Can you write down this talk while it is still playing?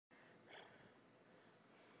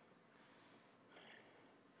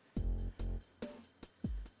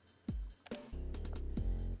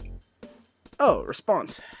Oh,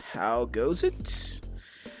 response. How goes it?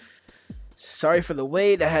 Sorry for the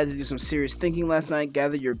wait. I had to do some serious thinking last night.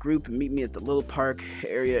 Gather your group and meet me at the little park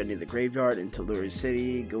area near the graveyard in Telluride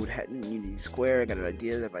City. Go to Unity Square. I got an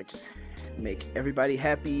idea that might just make everybody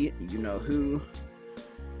happy. You know who.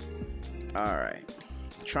 Alright.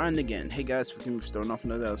 Trying again. Hey guys, forgive me for starting off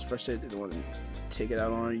another. I was frustrated. I didn't want to take it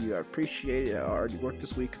out on you. I appreciate it. I already worked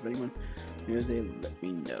this week. If anyone knows anything, let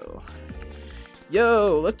me know.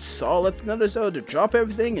 Yo, let's all let the others know to drop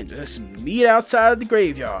everything and just meet outside of the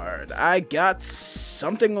graveyard. I got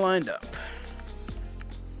something lined up.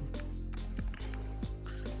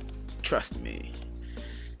 Trust me.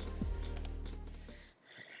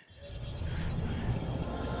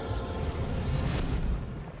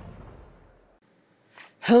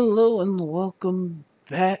 Hello and welcome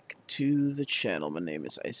back to the channel. My name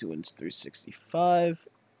is IcyWins365.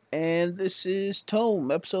 And this is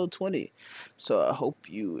Tome, episode 20. So I hope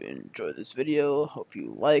you enjoy this video. Hope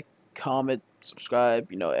you like, comment,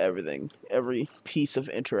 subscribe, you know, everything. Every piece of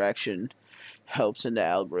interaction helps in the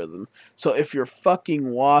algorithm. So if you're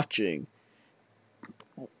fucking watching,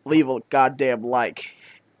 leave a goddamn like.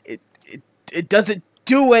 It doesn't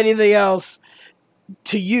do anything else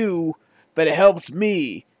to you, but it helps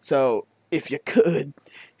me. So if you could,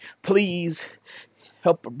 please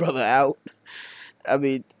help a brother out. I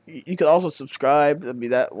mean, you can also subscribe. I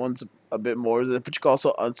mean, that one's a bit more, but you can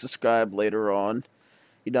also unsubscribe later on.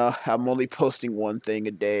 You know, I'm only posting one thing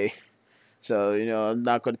a day. So, you know, I'm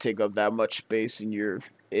not going to take up that much space in your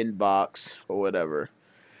inbox or whatever.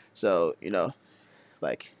 So, you know,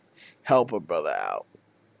 like, help a brother out.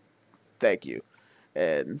 Thank you.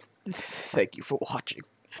 And thank you for watching.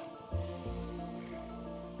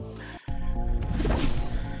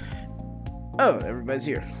 Oh, everybody's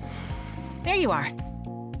here. There you are.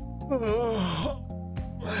 Oh,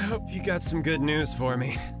 I hope you got some good news for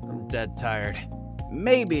me. I'm dead tired.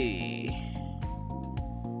 Maybe.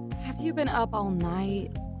 Have you been up all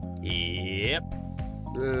night? Yep.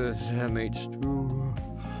 MH2.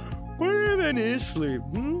 Where any sleep?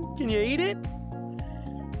 Can you eat it?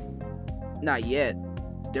 Not yet.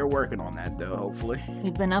 They're working on that, though, hopefully.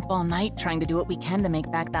 We've been up all night trying to do what we can to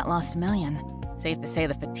make back that lost million. Safe to say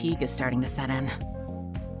the fatigue is starting to set in.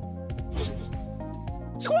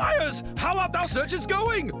 Squires, how art thou searches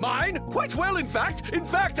going? Mine? Quite well, in fact. In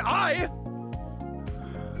fact, I...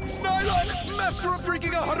 Nylock, master of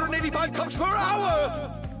drinking 185 cups per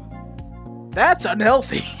hour! That's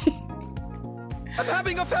unhealthy. I'm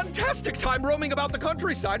having a fantastic time roaming about the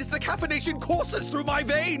countryside as the caffeination courses through my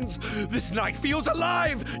veins. This night feels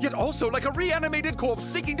alive, yet also like a reanimated corpse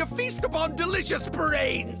seeking to feast upon delicious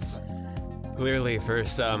brains. Clearly for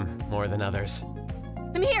some more than others.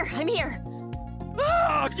 I'm here!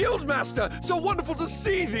 Ah, Guildmaster! So wonderful to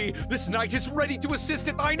see thee! This knight is ready to assist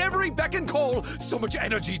at thine every beck and call. So much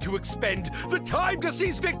energy to expend. The time to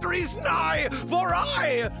seize victory is nigh, for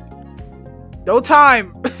I... No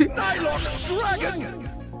time! Nylock, dragon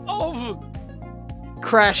of...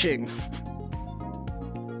 Crashing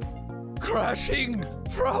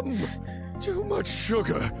from too much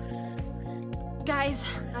sugar. Guys,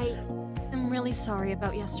 I am really sorry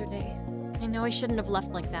about yesterday. I know I shouldn't have left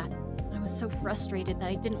like that. I was so frustrated that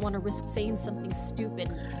I didn't want to risk saying something stupid,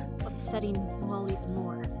 upsetting you all even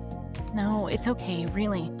more. No, it's okay,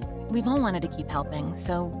 really. We've all wanted to keep helping,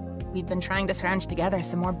 so we've been trying to scrounge together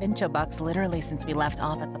some more Bincho bucks literally since we left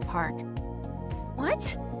off at the park.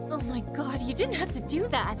 What? Oh my god, you didn't have to do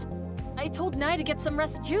that. I told Nye to get some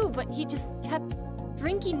rest too, but he just kept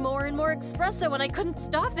drinking more and more espresso and I couldn't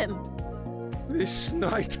stop him. This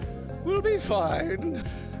night will be fine.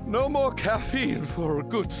 No more caffeine for a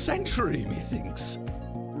good century, methinks.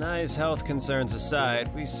 Nye's health concerns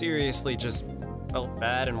aside, we seriously just felt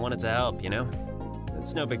bad and wanted to help, you know?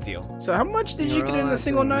 It's no big deal. So how much did you get in a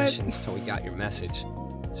single night? Until we got your message.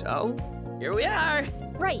 So, here we are.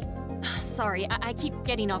 Right. Sorry, I keep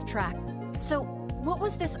getting off track. So, what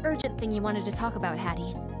was this urgent thing you wanted to talk about,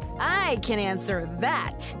 Hattie? I can answer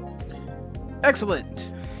that.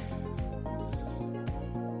 Excellent.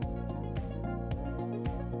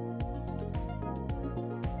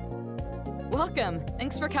 Welcome.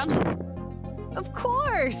 Thanks for coming. Of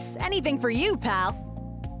course. Anything for you, pal.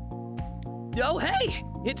 Oh, hey!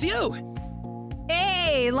 It's you!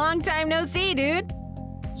 Hey, long time no see, dude.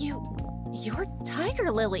 You're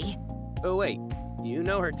Tiger Lily. Oh, wait. You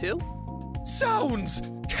know her too? Sounds!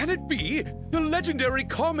 Can it be the legendary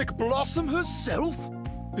comic Blossom herself?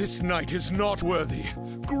 This knight is not worthy.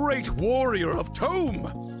 Great warrior of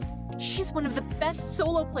Tome. She's one of the best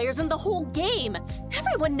solo players in the whole game.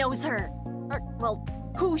 Everyone knows her. Or, well,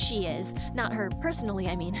 who she is. Not her personally,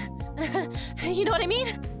 I mean. You know what I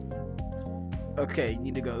mean? Okay, you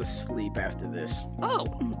need to go to sleep after this. Oh,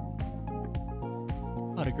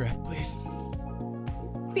 Autograph, please.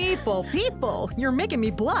 People, you're making me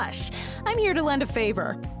blush. I'm here to lend a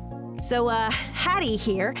favor. So, Hattie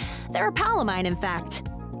here, they're a pal of mine, in fact.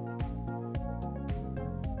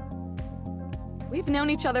 We've known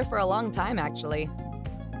each other for a long time, actually.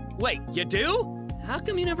 Wait, you do? How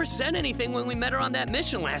come you never said anything when we met her on that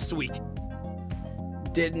mission last week?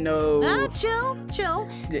 Didn't know. Chill.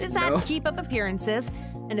 Didn't Just had know. to keep up appearances.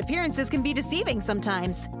 And appearances can be deceiving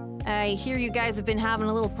sometimes. I hear you guys have been having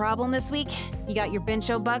a little problem this week. You got your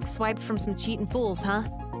Bincho bugs swiped from some cheating fools, huh?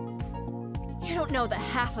 You don't know the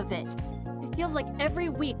half of it. It feels like every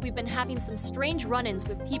week we've been having some strange run-ins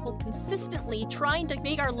with people consistently trying to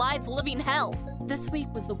make our lives living hell. This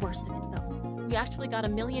week was the worst of it, though. We actually got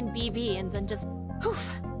 1 million BB and then just, poof,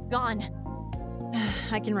 gone.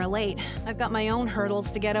 I can relate. I've got my own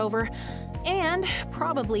hurdles to get over. And,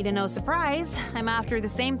 probably to no surprise, I'm after the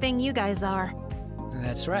same thing you guys are.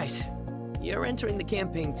 That's right. You're entering the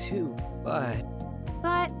campaign too, but...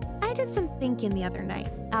 But I did some thinking the other night,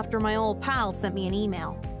 after my old pal sent me an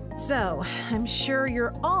email. So, I'm sure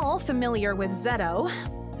you're all familiar with Zeto,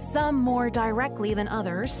 some more directly than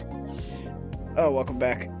others. Oh, welcome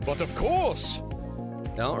back. but of course.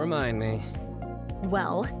 Don't remind me.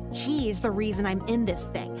 Well, he's the reason I'm in this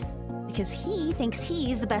thing. Because he thinks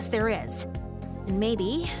he's the best there is. And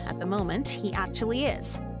maybe, at the moment, he actually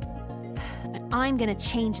is. But I'm gonna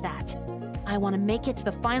change that. I want to make it to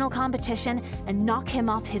the final competition and knock him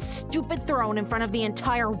off his stupid throne in front of the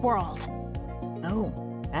entire world. Oh,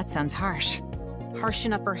 that sounds harsh. Harsh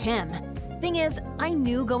enough for him. Thing is, I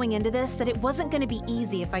knew going into this that it wasn't going to be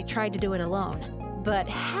easy if I tried to do it alone. But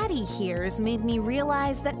Hattie here's made me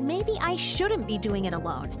realize that maybe I shouldn't be doing it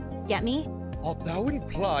alone. Get me? Art thou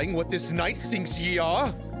implying what this knight thinks ye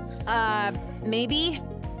are? Maybe?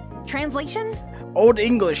 Translation? Old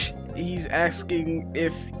English. He's asking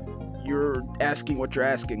if you're asking what you're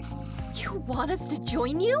asking. You want us to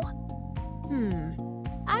join you?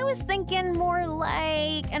 I was thinking more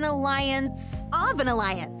like an alliance of an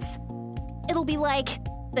alliance. It'll be like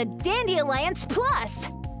the Dandy Alliance Plus.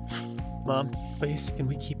 Mom, please, can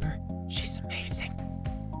we keep her? She's amazing.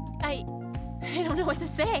 I don't know what to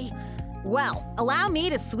say. Well, allow me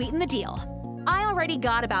to sweeten the deal. I already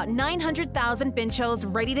got about 900,000 Binchos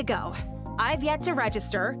ready to go. I've yet to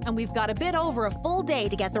register, and we've got a bit over a full day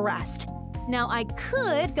to get the rest. Now, I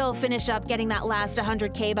could go finish up getting that last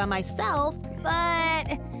 100K by myself,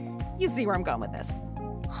 but you see where I'm going with this.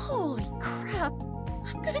 Holy crap.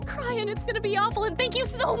 I'm gonna cry and it's gonna be awful, and thank you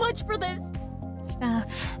so much for this.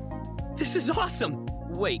 Stuff. This is awesome!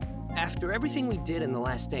 Wait, after everything we did in the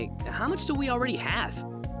last day, how much do we already have?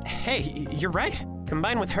 Hey, you're right.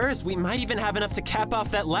 Combined with hers, we might even have enough to cap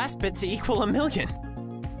off that last bit to equal 1 million.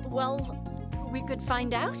 Well, we could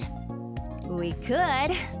find out. We could.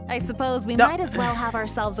 I suppose we No. might as well have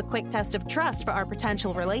ourselves a quick test of trust for our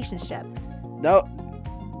potential relationship. No,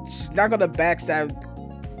 she's not gonna backstab.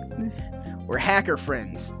 We're hacker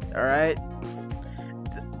friends, all right?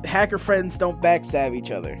 Hacker friends don't backstab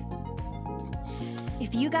each other.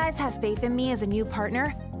 If you guys have faith in me as a new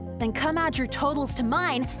partner, then come add your totals to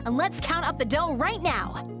mine and let's count up the dough right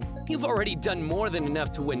now. You've already done more than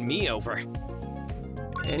enough to win me over.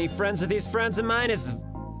 Any friends of these friends of mine is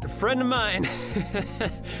a friend of mine.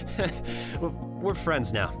 We're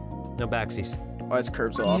friends now. No backsies. Why is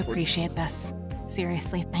Curb so We awkward? appreciate this.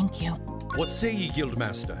 Seriously, thank you. What say ye,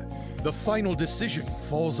 Guildmaster? The final decision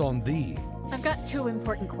falls on thee. I've got 2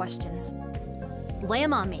 important questions. Lay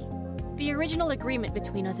 'em on me. The original agreement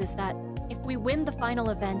between us is that if we win the final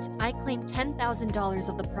event, I claim $10,000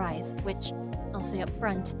 of the prize, which, I'll say up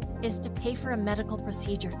front, is to pay for a medical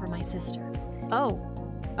procedure for my sister. Oh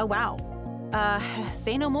wow.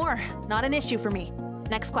 Say no more. Not an issue for me.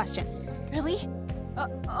 Next question. Really?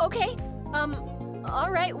 Okay.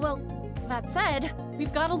 Alright, well, that said,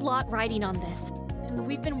 we've got a lot riding on this, and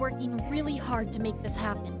we've been working really hard to make this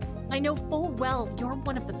happen. I know full well you're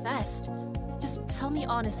one of the best. Just tell me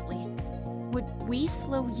honestly, would we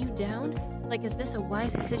slow you down? Like, is this a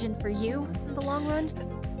wise decision for you in the long run?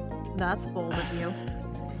 That's bold of you.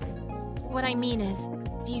 What I mean is,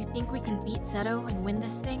 do you think we can beat Zeto and win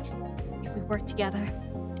this thing? If we work together?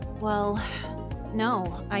 Well,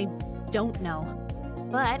 no, I don't know.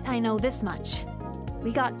 But I know this much.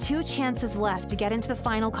 We got 2 chances left to get into the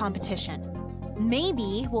final competition.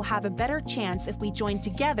 Maybe we'll have a better chance if we join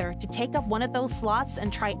together to take up one of those slots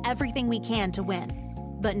and try everything we can to win.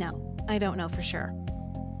 But no, I don't know for sure.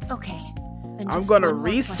 Okay. Then I'm just gonna one more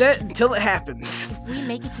reset question. until it happens. If we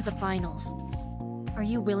make it to the finals, are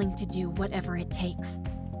you willing to do whatever it takes?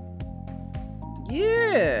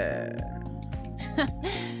 Yeah.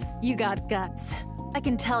 You got guts. I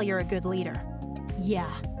can tell you're a good leader.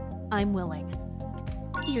 Yeah, I'm willing.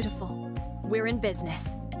 Beautiful. We're in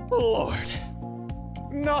business. Lord.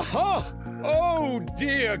 Naha! Oh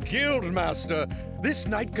dear Guildmaster, this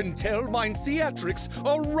night can tell mine theatrics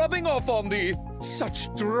are rubbing off on thee.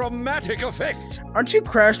 Such dramatic effect. Aren't you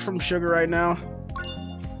crashed from sugar right now?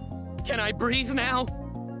 Can I breathe now?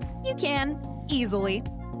 You can, easily.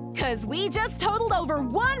 Cause we just totaled over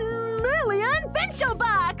 1 million Bento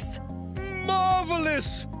bucks!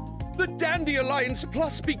 Marvelous! The Dandy Alliance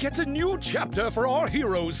Plus begets a new chapter for our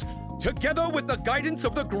heroes. Together with the guidance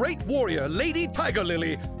of the great warrior, Lady Tiger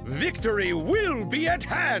Lily, victory will be at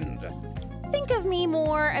hand! Think of me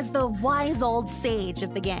more as the wise old sage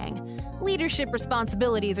of the gang. Leadership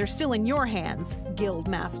responsibilities are still in your hands,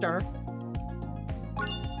 Guildmaster.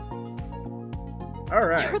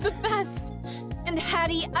 Alright. You're the best! And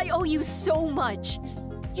Hattie, I owe you so much.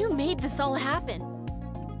 You made this all happen.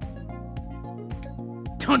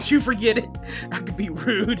 Don't you forget it. I could be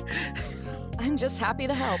rude. I'm just happy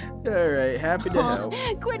to help. Alright, happy to help.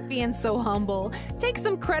 Quit being so humble. Take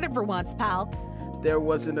some credit for once, pal. There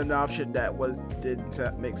wasn't an option that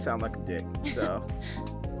didn't sound like a dick, so.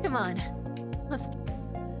 Come on. Let's...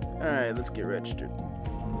 Alright, let's get registered.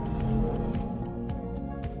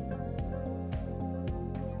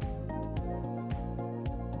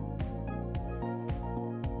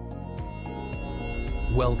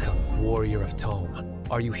 Welcome, Warrior of Tome.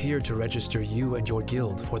 Are you here to register you and your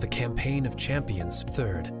guild for the Campaign of Champions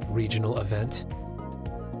 3rd regional event?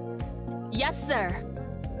 Yes, sir.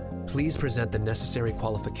 Please present the necessary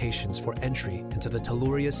qualifications for entry into the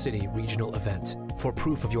Telluria City regional event. For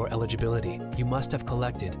proof of your eligibility, you must have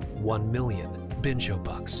collected 1 million Bincho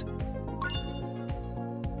bucks.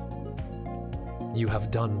 You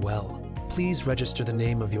have done well. Please register the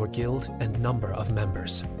name of your guild and number of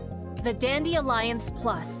members. The Dandy Alliance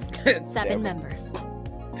Plus. 7 members.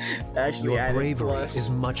 Actually, your bravery is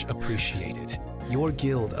much appreciated. Your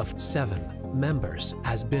guild of 7 members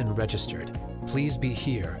has been registered. Please be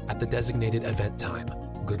here at the designated event time.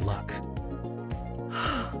 Good luck.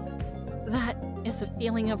 That is a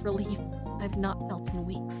feeling of relief I've not felt in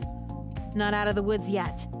weeks. Not out of the woods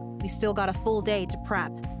yet. We still got a full day to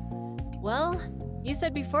prep. Well, you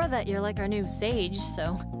said before that you're like our new sage,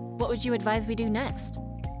 so what would you advise we do next?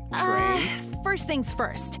 First things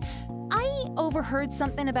first. I overheard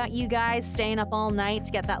something about you guys staying up all night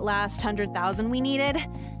to get that last 100,000 we needed.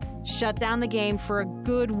 Shut down the game for a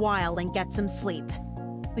good while and get some sleep.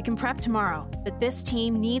 We can prep tomorrow, but this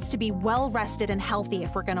team needs to be well rested and healthy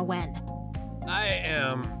if we're gonna win. I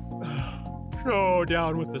am so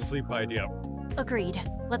down with the sleep idea. Agreed.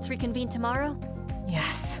 Let's reconvene tomorrow?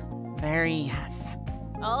 Yes. Very yes.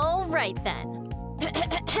 All right then.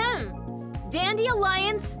 Dandy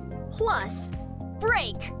Alliance Plus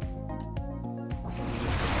break.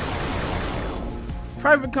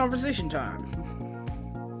 Private conversation time.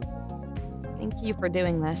 Thank you for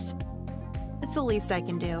doing this. It's the least I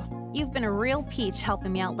can do. You've been a real peach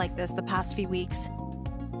helping me out like this the past few weeks.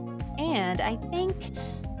 And I think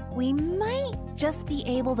we might just be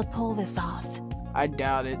able to pull this off. I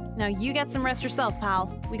doubt it. Now you get some rest yourself,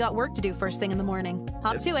 pal. We got work to do first thing in the morning.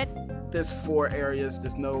 Hop to it. There's 4 areas.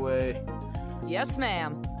 There's no way Yes,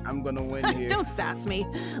 ma'am. I'm gonna win here. Don't sass me.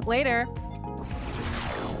 Later.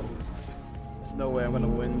 There's no way I'm gonna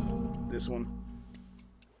win this one.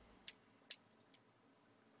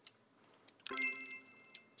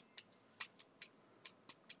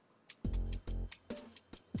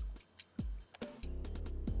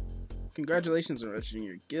 Congratulations on registering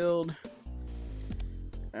your guild.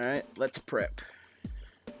 Alright, let's prep.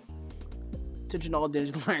 Attention all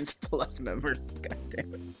Dandy Alliance Plus members. God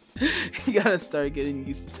damn it. You gotta start getting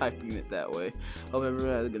used to typing it that way. Hope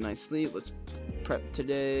everyone had a good night's sleep. Let's prep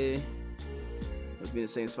today. Let's be in the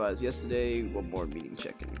same spot as yesterday. One more meeting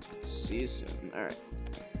check-in. See you soon. Alright.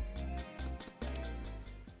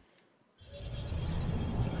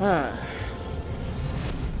 I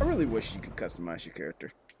really wish you could customize your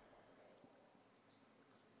character.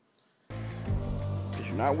 Because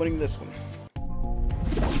you're not winning this one.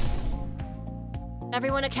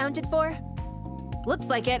 Everyone accounted for? Looks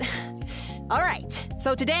like it. All right,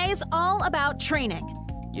 so today's all about training.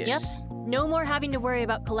 Yes. Yep. No more having to worry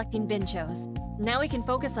about collecting binchos. Now we can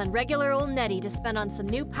focus on regular old Nettie to spend on some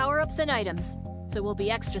new power-ups and items, so we'll be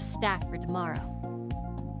extra stacked for tomorrow.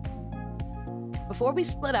 Before we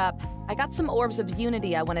split up, I got some orbs of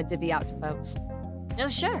unity I want to divvy out to folks. Oh,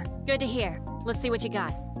 sure. Good to hear. Let's see what you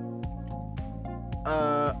got.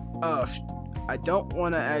 I don't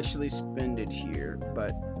want to actually spend it here,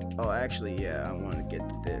 but actually, yeah, I want to get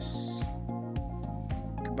this.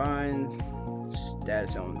 Combine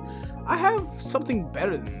Status element. I have something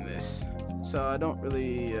better than this, so I don't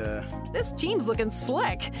really. This team's looking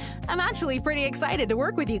slick. I'm actually pretty excited to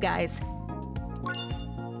work with you guys.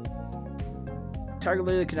 Tiger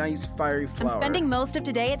Lily cannot use fiery flower. I'm spending most of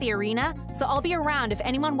today at the arena, so I'll be around if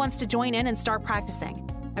anyone wants to join in and start practicing.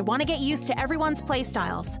 I want to get used to everyone's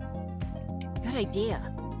playstyles. Good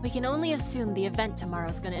idea. We can only assume the event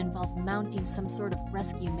tomorrow's gonna involve mounting some sort of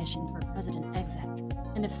rescue mission for President Exec.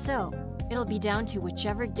 And if so, it'll be down to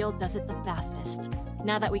whichever guild does it the fastest.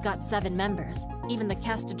 Now that we got 7 members, even the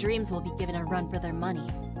Cast of Dreams will be given a run for their money.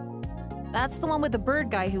 That's the one with the bird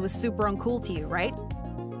guy who was super uncool to you, right?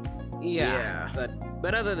 Yeah.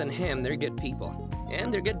 But other than him, they're good people.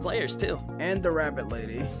 And they're good players, too. And the rabbit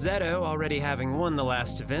lady. With Zeto already having won the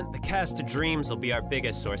last event, the Cast of Dreams will be our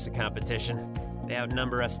biggest source of competition. They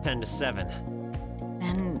outnumber us 10 to 7.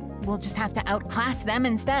 Then we'll just have to outclass them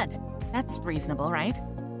instead. That's reasonable, right?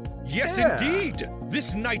 Yes, indeed!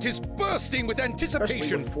 This night is bursting with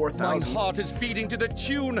anticipation. With 4,000. My heart is beating to the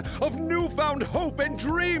tune of newfound hope and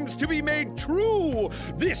dreams to be made true.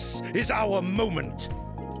 This is our moment.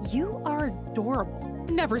 You are adorable.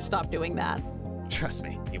 Never stop doing that. Trust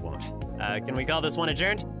me, he won't. Can we call this one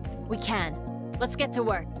adjourned? We can. Let's get to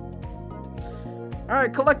work.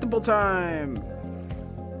 Alright, collectible time!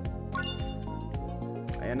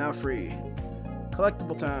 And now free.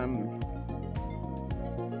 Collectible time.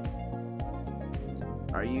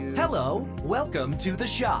 Are you... Hello, welcome to the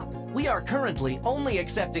shop. We are currently only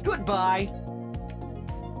accepting... Goodbye!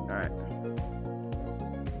 Alright.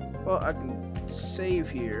 Well, I can save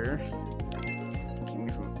here. Keep me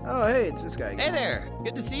from... Oh, hey, it's this guy again. Hey there!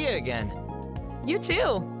 Good to see you again. You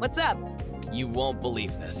too. What's up? You won't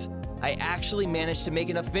believe this. I actually managed to make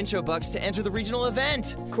enough Bincho bucks to enter the regional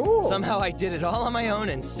event. Cool. Somehow I did it all on my own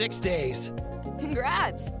in 6 days.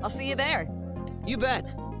 Congrats. I'll see you there. You bet.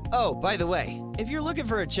 Oh, by the way, if you're looking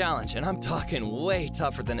for a challenge, and I'm talking way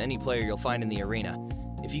tougher than any player you'll find in the arena,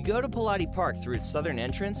 if you go to Pilati Park through its southern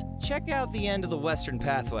entrance, check out the end of the western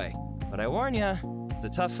pathway. But I warn ya, it's a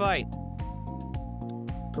tough fight.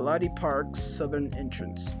 Pilati Park's southern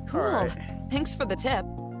entrance. Cool. Alright. Thanks for the tip.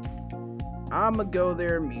 I'ma go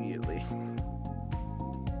there immediately.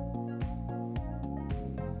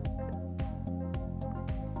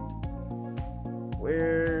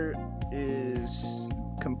 Where is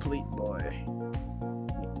Complete Boy?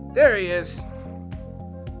 There he is!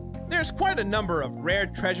 There's quite a number of rare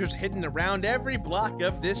treasures hidden around every block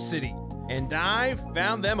of this city, and I've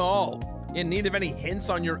found them all. In need of any hints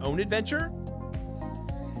on your own adventure?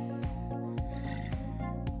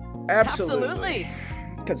 Absolutely.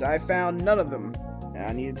 Because I found none of them, and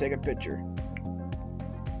I need to take a picture.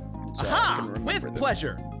 So Aha! With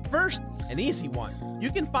pleasure. First, an easy one.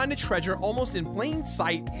 You can find a treasure almost in plain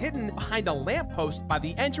sight hidden behind a lamppost by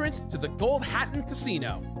the entrance to the Gold Hatton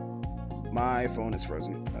Casino. My phone is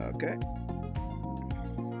frozen. Okay.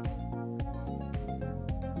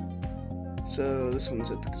 So this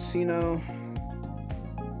one's at the casino.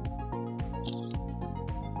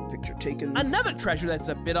 Picture taken. Another treasure that's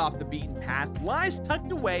a bit off the beaten path lies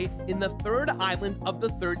tucked away in the third island of the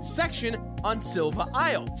third section on Silva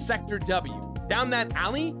Isle, Sector W. Down that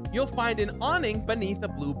alley, you'll find an awning beneath a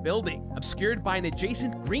blue building, obscured by an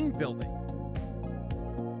adjacent green building.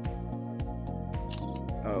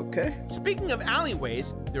 Okay. Speaking of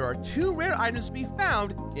alleyways, there are 2 rare items to be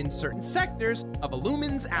found in certain sectors of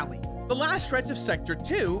Illumin's Alley. The last stretch of Sector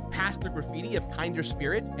 2, past the graffiti of Kinder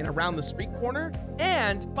Spirit and around the street corner,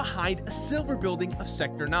 and behind a silver building of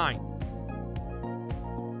Sector 9.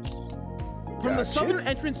 From the southern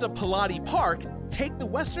entrance of Pilati Park, take the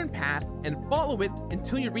western path and follow it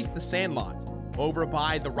until you reach the Sandlot. Over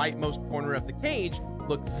by the rightmost corner of the cage,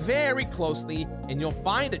 look very closely and you'll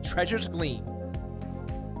find a treasure's gleam.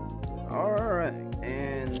 Alright,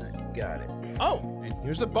 and got it. Oh, and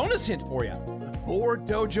here's a bonus hint for you. 4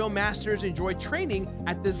 dojo masters enjoy training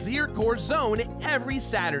at the Zirkor Zone every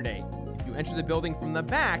Saturday. If you enter the building from the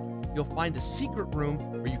back, you'll find a secret room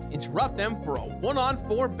where you can interrupt them for a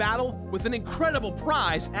 1-on-4 battle with an incredible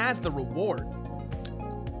prize as the reward.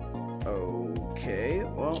 Okay,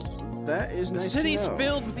 well, that is nice to know. The city's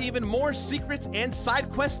filled with even more secrets and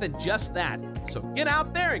side quests than just that. So get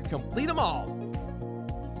out there and complete them all.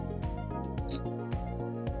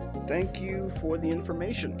 Thank you for the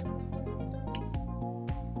information.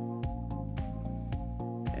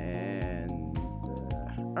 And,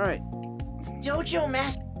 alright. Dojo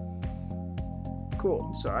Master.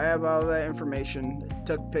 Cool, so I have all that information,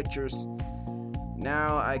 took pictures.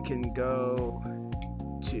 Now I can go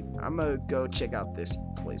to, I'm gonna go check out this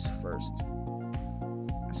place first.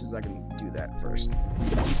 Since I can do that first.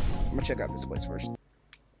 I'm gonna check out this place first.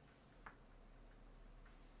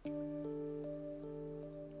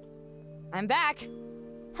 I'm back.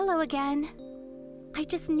 Hello again. I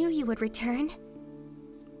just knew you would return.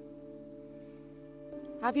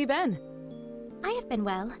 How have you been? I have been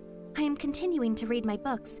well. I am continuing to read my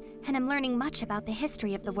books, and am learning much about the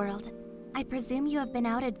history of the world. I presume you have been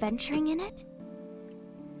out adventuring in it?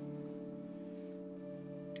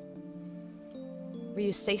 Were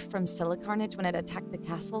you safe from Silicarnage when it attacked the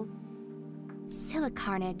castle?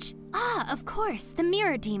 Silicarnage. Ah, of course, the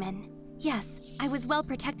mirror demon. Yes, I was well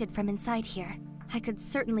protected from inside here. I could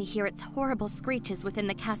certainly hear its horrible screeches within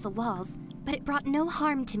the castle walls, but it brought no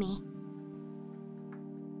harm to me.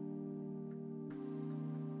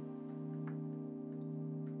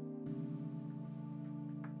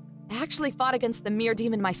 I actually fought against the mirror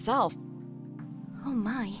demon myself. Oh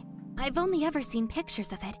my. I've only ever seen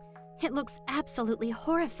pictures of it. It looks absolutely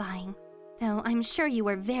horrifying. Though I'm sure you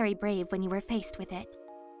were very brave when you were faced with it.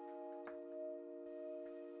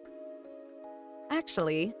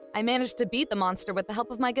 Actually, I managed to beat the monster with the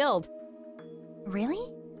help of my guild.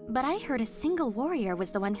 Really? But I heard a single warrior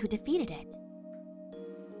was the one who defeated it.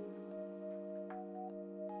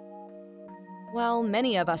 Well,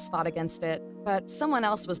 many of us fought against it, but someone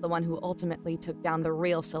else was the one who ultimately took down the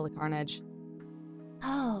real Silicarnage.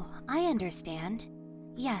 Oh, I understand.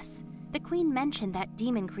 Yes, the Queen mentioned that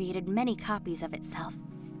demon created many copies of itself,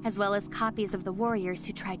 as well as copies of the warriors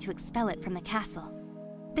who tried to expel it from the castle.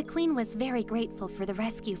 The Queen was very grateful for the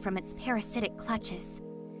rescue from its parasitic clutches.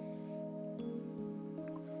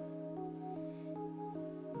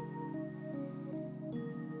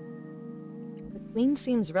 The Queen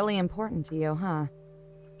seems really important to you, huh?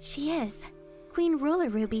 She is. Queen Ruler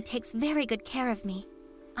Ruby takes very good care of me.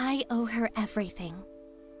 I owe her everything.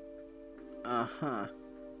 Uh-huh.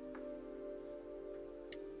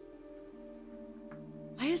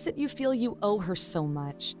 Why is it you feel you owe her so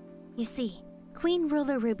much? You see, Queen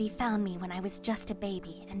Ruler Ruby found me when I was just a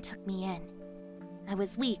baby and took me in. I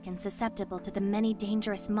was weak and susceptible to the many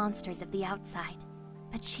dangerous monsters of the outside,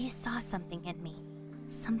 but she saw something in me,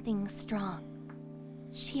 something strong.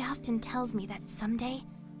 She often tells me that someday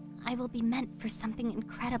I will be meant for something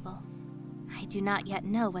incredible. I do not yet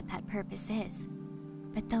know what that purpose is,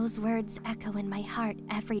 but those words echo in my heart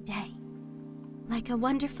every day, like a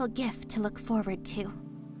wonderful gift to look forward to.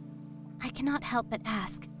 I cannot help but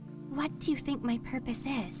ask, what do you think my purpose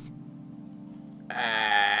is?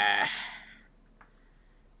 I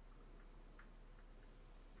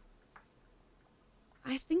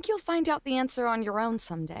think you'll find out the answer on your own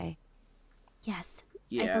someday. Yes,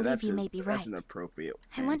 Yeah, I believe you may be right. That's an appropriate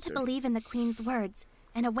I want to answer. believe in the Queen's words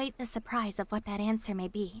and await the surprise of what that answer may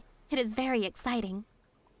be. It is very exciting.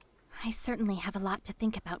 I certainly have a lot to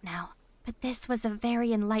think about now, but this was a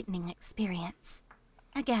very enlightening experience.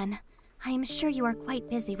 Again, I am sure you are quite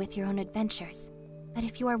busy with your own adventures, but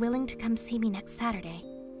if you are willing to come see me next Saturday,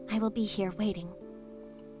 I will be here waiting.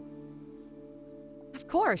 Of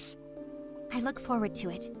course. I look forward to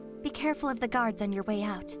it. Be careful of the guards on your way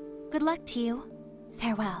out. Good luck to you.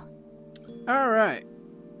 Farewell. Alright.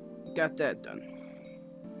 Got that done.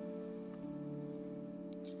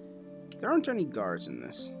 There aren't any guards in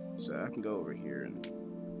this, so I can go over here and...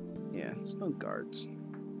 Yeah, there's no guards.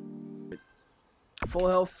 Full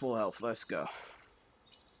health, let's go.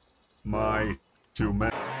 My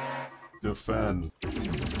to defend.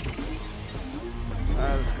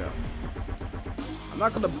 Alright, let's go. I'm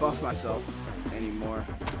not gonna buff myself anymore,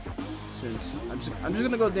 since I'm just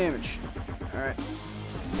gonna go damage. Alright.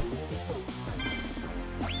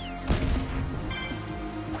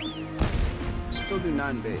 Still do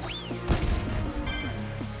 9 base.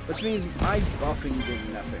 Which means my buffing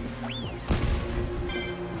did nothing.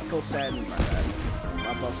 I feel saddened by that.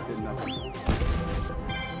 My buffs did nothing.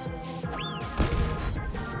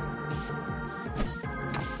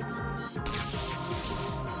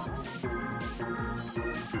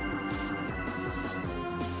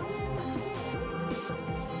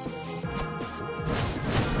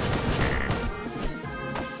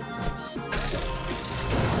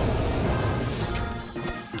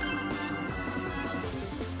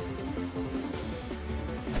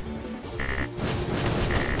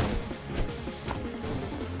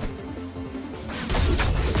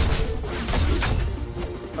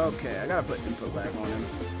 Okay, I gotta put input lag on him.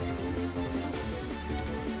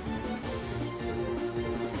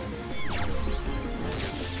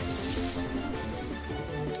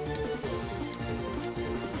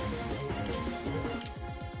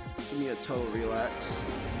 Give me a total relax.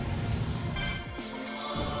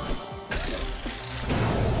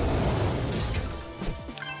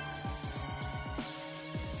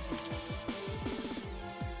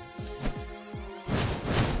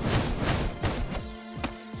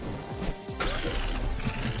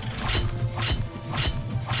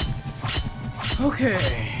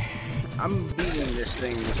 Okay, I'm beating this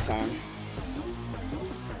thing this time.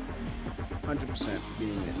 100%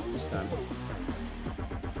 beating it this time.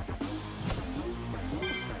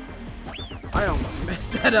 I almost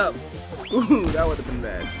messed that up. Ooh, that would have been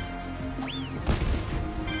bad.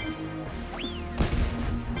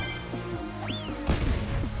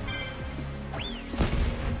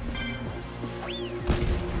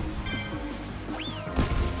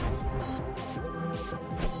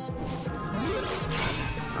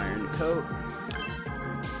 Iron coat.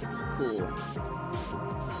 Cool.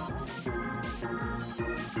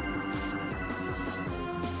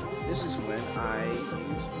 This is when I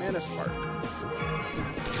use Mana Spark.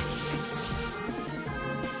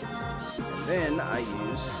 And then I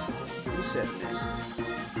use Reset Mist.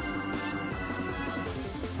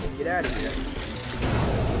 Get out of here.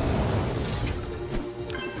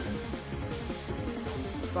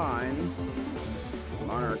 Fine.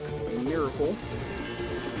 Monarch Miracle.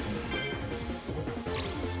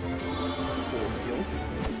 Full heal.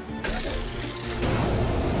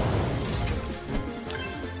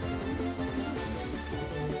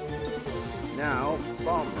 Now,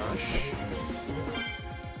 Bomb Rush.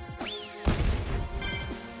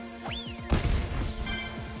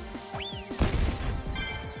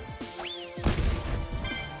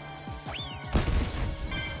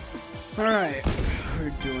 Alright,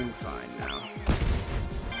 we're doing fine now.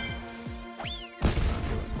 I'm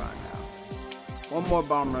doing fine now. One more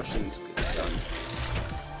Bomb Rush and it's done.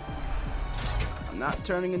 I'm not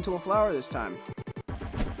turning into a flower this time.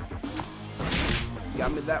 You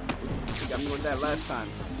got me with that last time.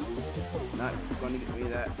 Not going to get me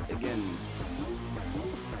that again.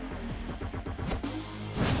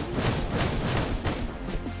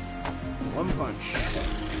 One punch.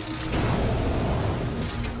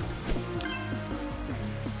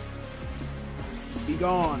 Be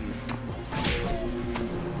gone.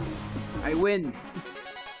 I win.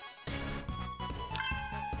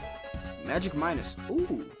 Magic minus.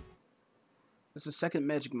 Ooh. That's the second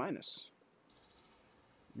magic minus.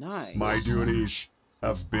 Nice. My duties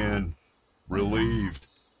have been relieved.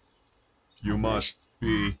 You must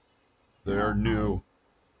be their new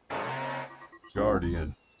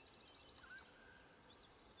guardian.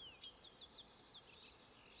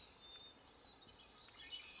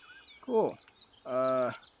 Cool.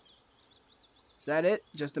 Is that it?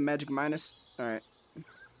 Just a magic minus? Alright.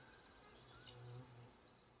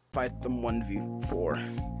 Fight them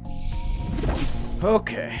 1v4.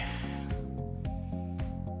 Okay.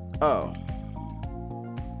 Oh.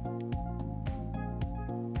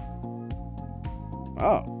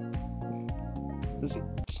 Oh. This is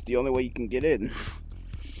the only way you can get in.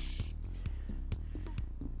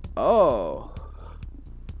 Oh.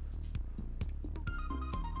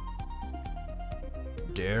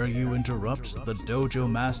 Dare you interrupt the Dojo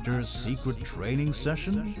Master's secret training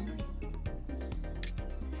session?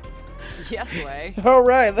 Yes, Way.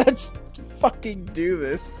 Alright, let's fucking do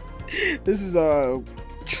this. This is a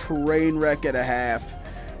train wreck and a half.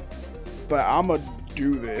 But I'ma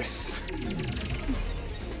do this.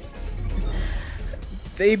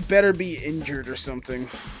 They better be injured or something.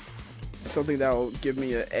 Something that will give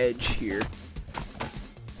me an edge here.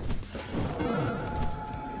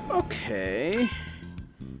 Okay.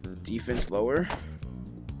 Defense lower.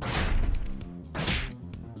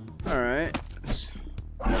 Alright.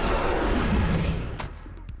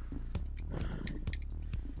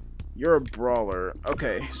 You're a brawler.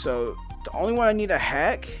 Okay, so the only one I need to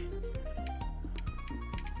hack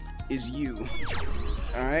is you.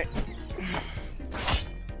 Alright.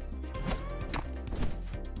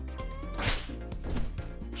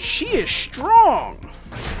 She is strong!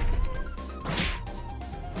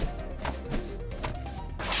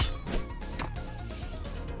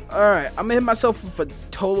 Alright, I'm gonna hit myself with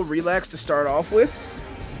a total relax to start off with.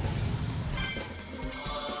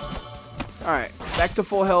 Alright, back to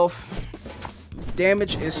full health.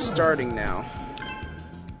 Damage is starting now.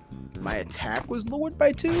 My attack was lowered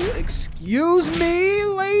by 2? Excuse me,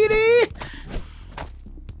 lady?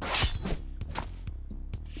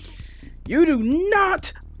 You do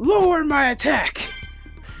not lower my attack!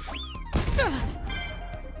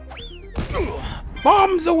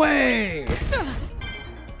 Bombs away!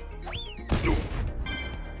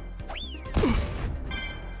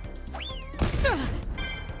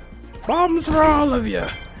 Bombs for all of you!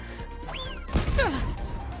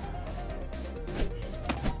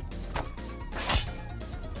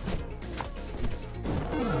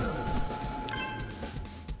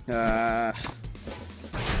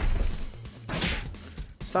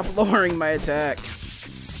 Stop lowering my attack.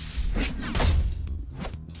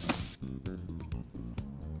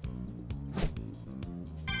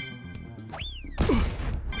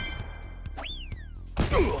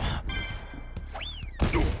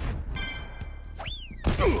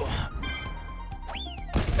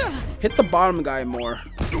 Hit the bottom guy more.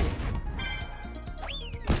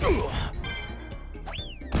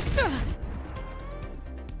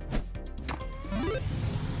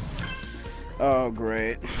 Oh,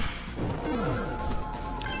 great.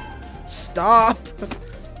 Stop!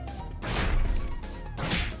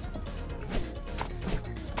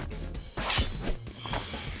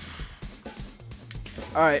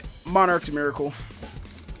 Alright, Monarch's Miracle.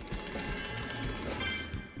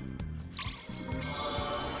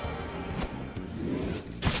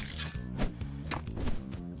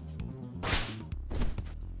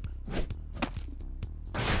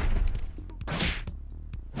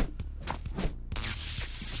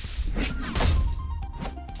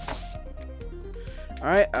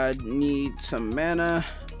 Alright, I need some mana.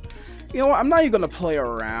 You know what? I'm not even gonna play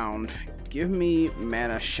around. Give me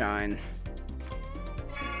Mana Shine.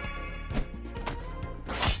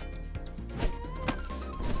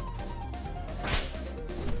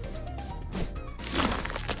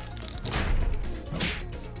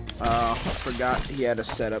 Oh, I forgot he had a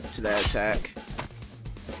setup to that attack.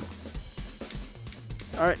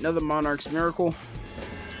 Alright, another Monarch's Miracle.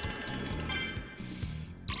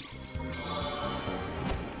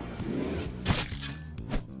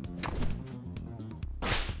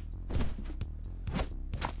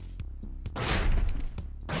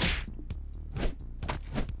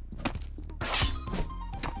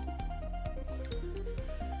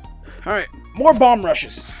 Alright, more bomb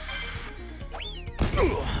rushes.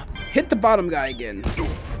 Hit the bottom guy again.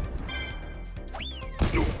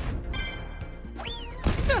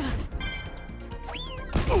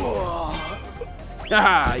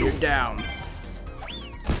 Haha, you're down.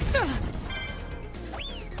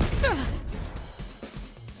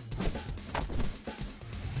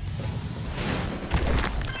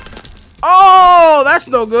 Oh, that's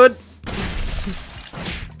no good.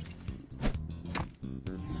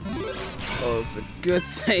 Oh, it's a good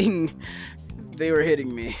thing they were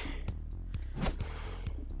hitting me.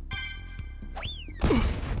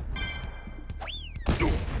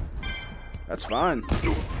 That's fine.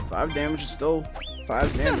 5 damage is still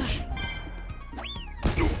 5 damage.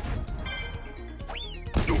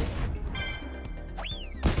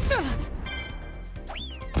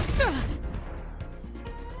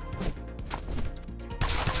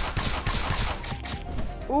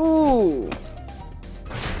 Ooh.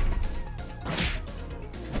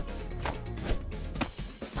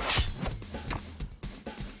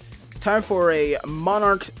 Time for a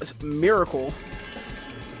Monarch's Miracle.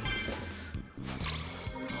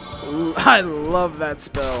 I love that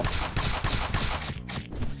spell.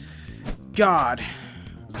 God.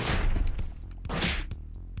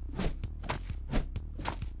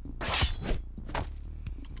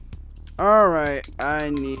 Alright, I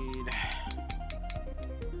need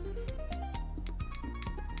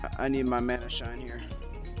my Mana Shine here.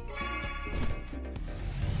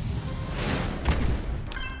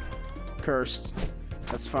 Cursed.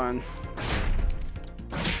 That's fine.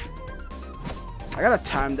 I gotta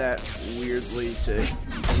time that weirdly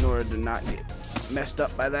in order to not get messed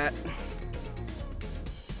up by that.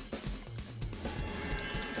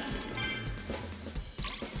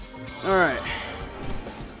 Alright.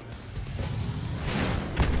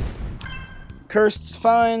 Cursed's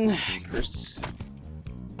fine. Cursed's...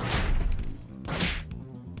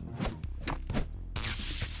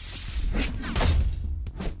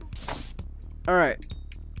 Alright.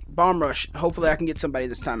 Bomb rush. Hopefully I can get somebody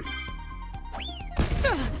this time.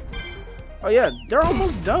 Oh yeah, they're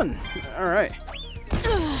almost done. Alright.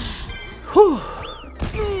 Whew.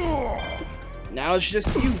 Now it's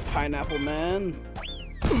just you, Pineapple Man.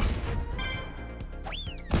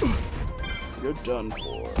 You're done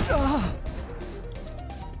for.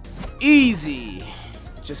 Easy.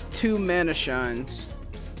 Just 2 Mana Shines.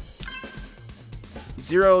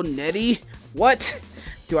 0 Netty? What?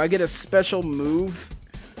 Do I get a special move?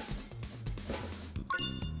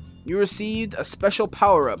 You received a special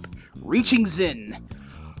power-up. Reaching Zin.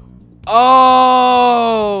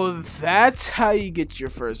 Oh, that's how you get your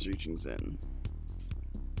first Reaching Zin.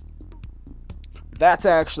 That's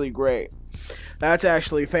actually great. That's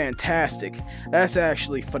actually fantastic. That's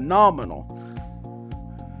actually phenomenal.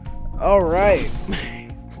 Alright.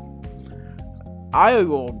 I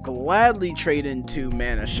will gladly trade in 2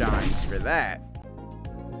 Mana Shines for that.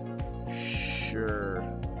 Sure.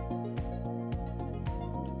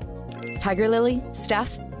 Tiger Lily,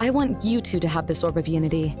 Steph, I want you two to have this Orb of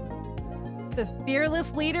Unity. The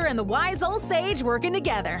fearless leader and the wise old sage working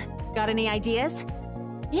together. Got any ideas?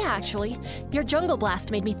 Yeah, actually. Your Jungle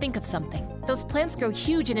Blast made me think of something. Those plants grow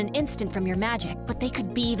huge in an instant from your magic, but they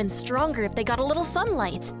could be even stronger if they got a little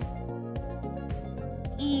sunlight.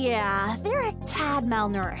 Yeah, they're a tad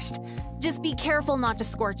malnourished. Just be careful not to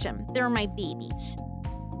scorch them. They're my babies.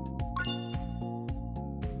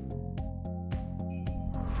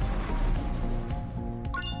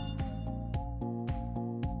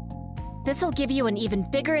 This'll give you an even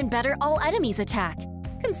bigger and better all enemies attack.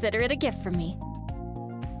 Consider it a gift from me.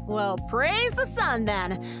 Well, praise the sun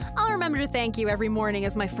then. I'll remember to thank you every morning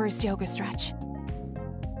as my first yoga stretch.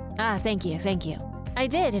 Ah, thank you, thank you. I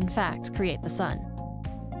did, in fact, create the sun.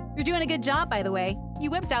 You're doing a good job, by the way.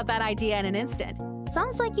 You whipped out that idea in an instant.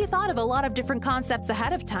 Sounds like you thought of a lot of different concepts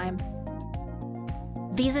ahead of time.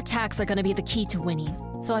 These attacks are gonna be the key to winning,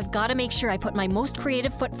 so I've gotta make sure I put my most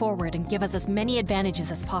creative foot forward and give us as many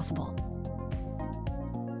advantages as possible.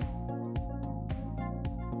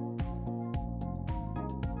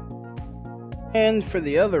 And for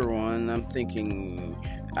the other one, I'm thinking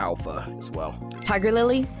Alpha as well. Tiger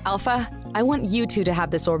Lily, Alpha, I want you two to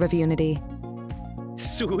have this Orb of Unity.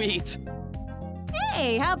 Sweet.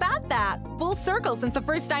 Hey, how about that? Full circle since the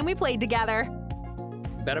first time we played together.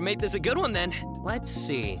 Better make this a good one then. Let's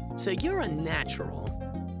see. So you're a natural.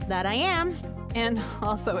 That I am. And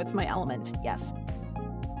also it's my element, yes.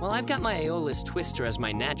 Well, I've got my Aeolus Twister as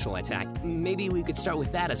my natural attack. Maybe we could start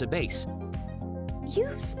with that as a base. You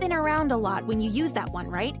spin around a lot when you use that one,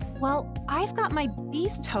 right? Well, I've got my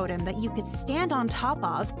beast totem that you could stand on top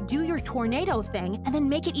of, do your tornado thing, and then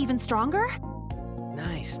make it even stronger?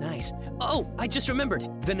 Nice, nice. Oh, I just remembered.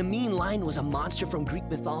 The Nemine lion was a monster from Greek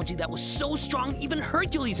mythology that was so strong even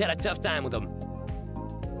Hercules had a tough time with him.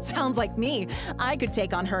 Sounds like me. I could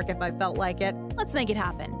take on Herc if I felt like it. Let's make it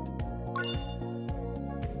happen.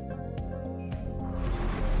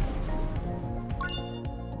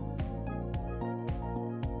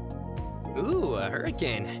 Ooh, a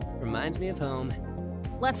hurricane. Reminds me of home.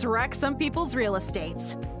 Let's wreck some people's real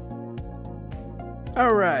estates.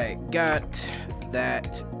 Alright, got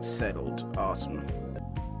that settled. Awesome.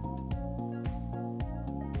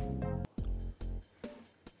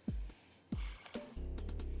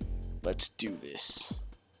 Let's do this.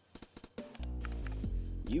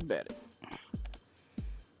 You bet it.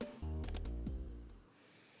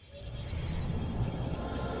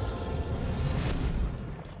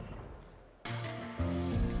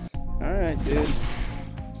 Alright, dude.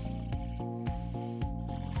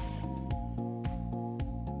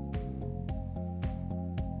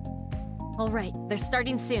 Alright, they're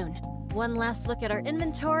starting soon. One last look at our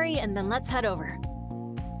inventory, and then let's head over.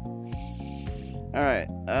 Alright,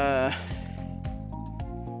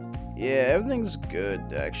 yeah, everything's good,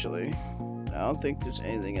 actually. I don't think there's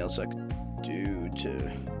anything else I could do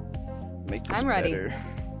to make this I'm ready. better.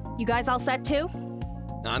 You guys all set too?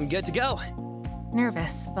 I'm good to go.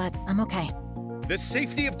 Nervous, but I'm okay. The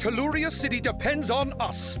safety of Telluria City depends on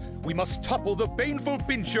us. We must topple the baneful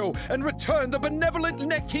Bincho and return the benevolent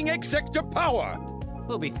Net King exec to power.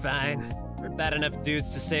 We'll be fine. We're bad enough dudes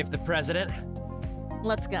to save the president.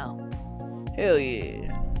 Let's go. Hell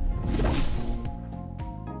yeah.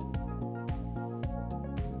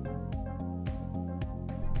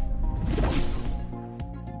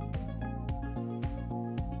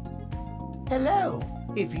 Hello.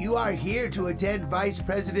 If you are here to attend Vice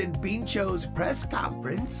President Bincho's press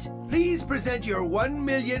conference, please present your 1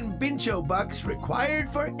 million Bincho bucks required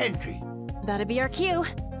for entry. That'd be our cue.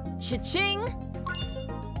 Cha-ching!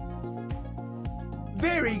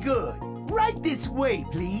 Very good. Right this way,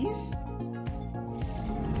 please.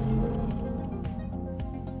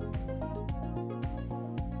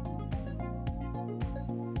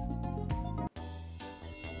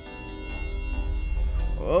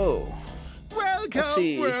 Whoa.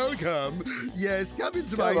 Welcome, welcome. Yes, come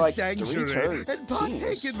into Got my like sanctuary and partake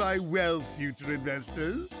teams. in my wealth, future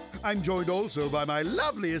investors. I'm joined also by my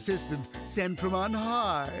lovely assistant, sent from on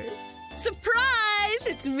high. Surprise!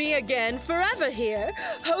 It's me again, forever here,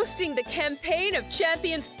 hosting the Campaign of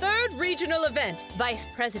Champions' third regional event, Vice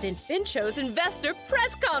President Bincho's Investor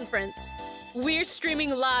Press Conference. We're streaming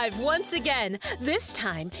live once again, this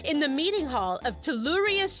time in the meeting hall of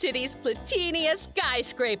Telluria City's Platinia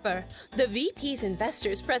skyscraper. The VP's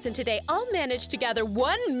investors present today all managed to gather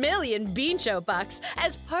 1 million Bincho bucks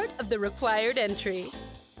as part of the required entry.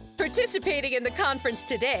 Participating in the conference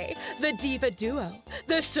today, the Diva Duo,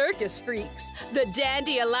 the Circus Freaks, the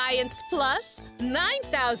Dandy Alliance Plus,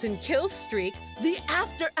 9,000 Kill Streak, the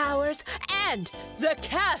After Hours, and the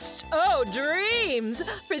Cast O Dreams.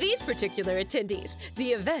 For these particular attendees, the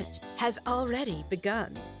event has already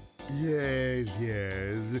begun. Yes,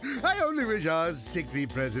 yes. I only wish our sickly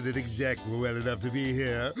president exec were well enough to be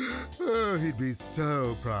here. Oh, he'd be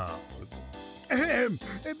so proud.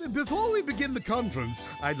 Before we begin the conference,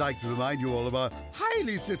 I'd like to remind you all of our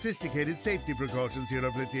highly sophisticated safety precautions here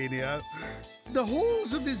at Platinia. The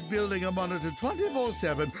halls of this building are monitored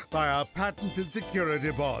 24/7 by our patented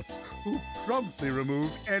security bots, who promptly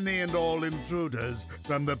remove any and all intruders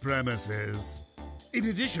from the premises. In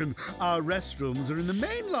addition, our restrooms are in the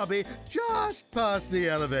main lobby just past the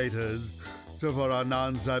elevators. So for our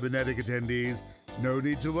non-cybernetic attendees, no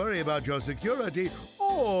need to worry about your security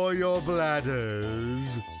or your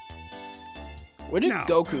bladders. Where did Now,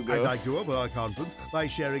 Goku go? I'd like to open our conference by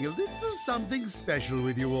sharing a little something special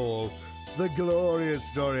with you all. The glorious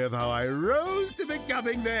story of how I rose to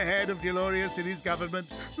becoming the head of Deloria City's government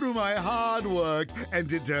through my hard work and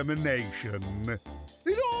determination.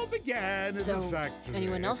 It all began in the factory.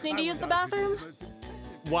 Anyone else need to use the bathroom?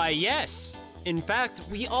 Why, yes. In fact,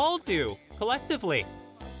 we all do, collectively.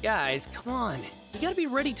 Guys, come on. You gotta be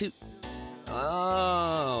ready to...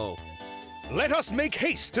 Oh. Let us make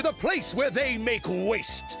haste to the place where they make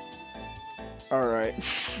waste. All right.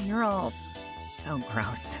 You're all so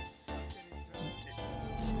gross.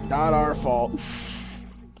 It's not our fault.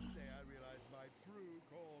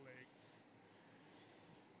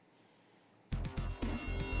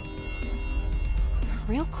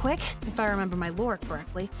 Real quick, if I remember my lore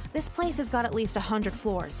correctly, this place has got at least 100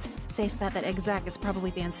 floors. Safe bet that exec is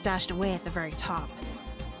probably being stashed away at the very top.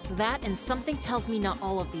 That and something tells me not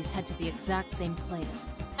all of these head to the exact same place.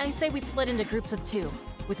 I say we split into groups of 2,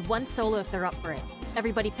 with one solo if they're up for it.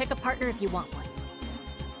 Everybody pick a partner if you want one.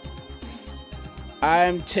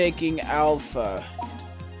 I'm taking Alpha.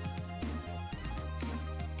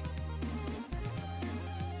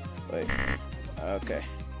 Wait. Okay.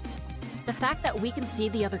 The fact that we can see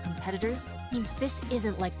the other competitors means this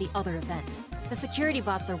isn't like the other events. The security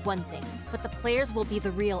bots are one thing, but the players will be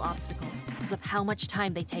the real obstacle because of how much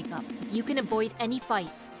time they take up. If you can avoid any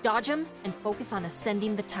fights, dodge them, and focus on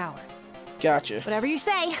ascending the tower. Gotcha. Whatever you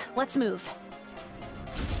say, let's move.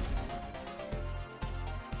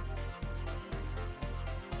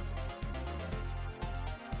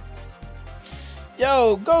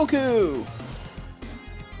 Yo, Goku!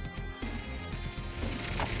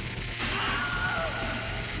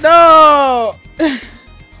 No!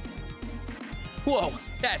 Whoa,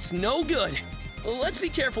 that's no good. Let's be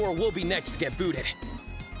careful or we'll be next to get booted.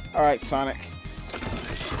 Alright, Sonic.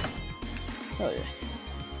 Hell yeah.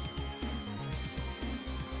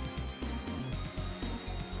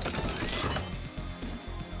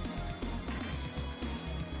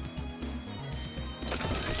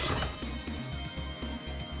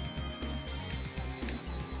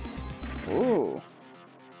 Ooh.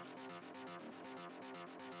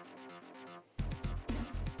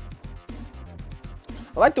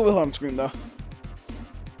 I like the Wilhelm scream though.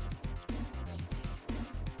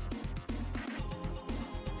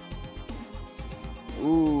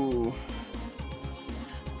 Ooh.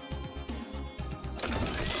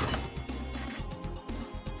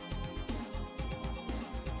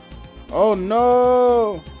 Oh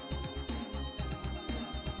no!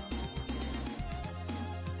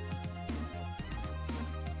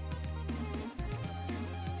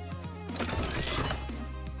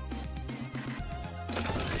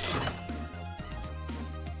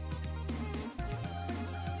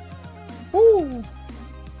 Woo!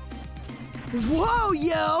 Whoa,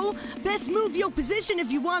 yo! Best move your position if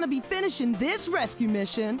you want to be finishing this rescue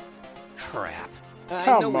mission. Crap. I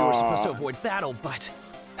Come know we were supposed to on. avoid battle, but...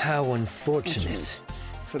 How unfortunate.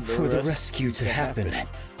 For the rescue to happen,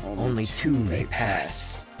 only 2 may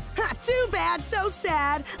pass. Ha, too bad, so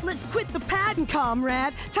sad. Let's quit the padding,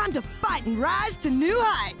 comrade. Time to fight and rise to new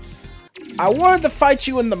heights. I wanted to fight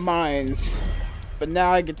you in the mines, but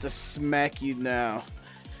now I get to smack you now.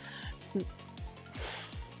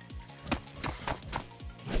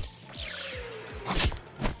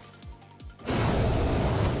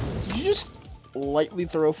 Did you just lightly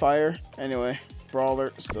throw fire? Anyway, brawler,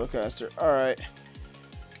 spellcaster. Alright.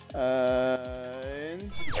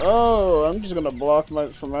 Oh, I'm just gonna block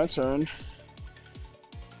for my turn.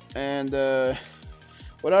 And,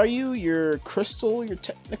 what are you? You're crystal, you're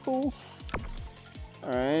technical?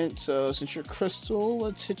 Alright, so since you're crystal,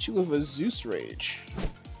 let's hit you with a Zeus Rage.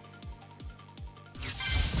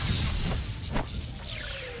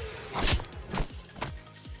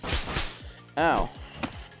 Ow.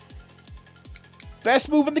 Best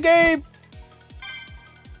move in the game!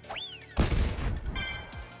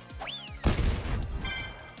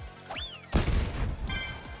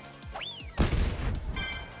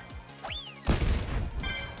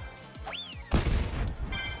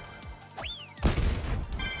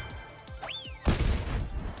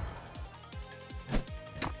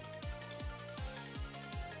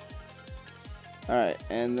 Alright,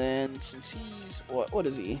 and then since he's what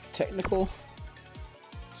is he? Technical?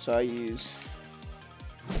 So I use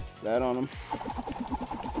that on him.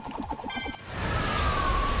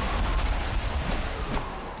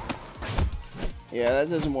 Yeah, that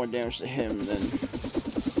does more damage to him than...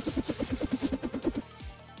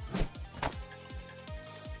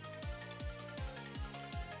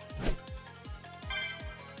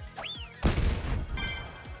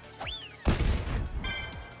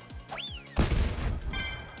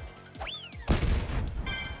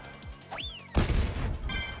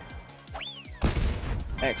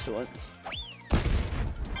 Excellent.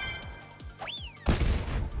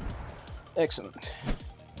 Excellent.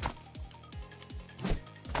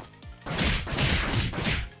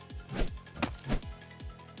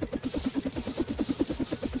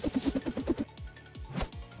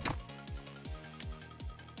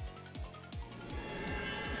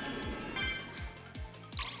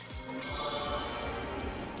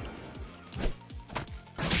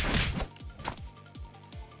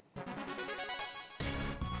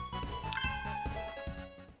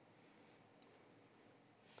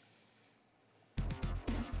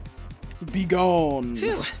 Be gone.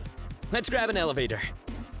 Phew. Let's grab an elevator.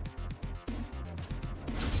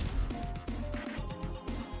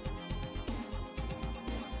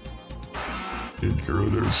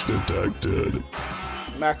 Intruders detected.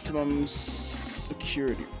 Maximum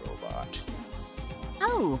security robot.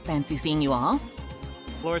 Oh, fancy seeing you all.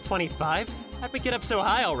 Floor 25? How'd we get up so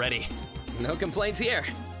high already? No complaints here.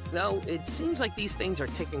 Though, it seems like these things are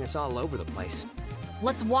taking us all over the place.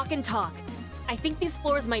 Let's walk and talk. I think these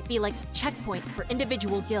floors might be like checkpoints for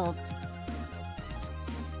individual guilds.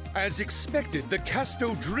 As expected, the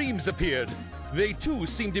Casto Dreams appeared. They too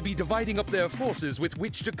seem to be dividing up their forces with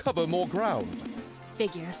which to cover more ground.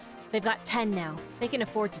 Figures. They've got 10 now. They can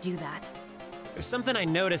afford to do that. There's something I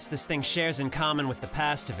noticed this thing shares in common with the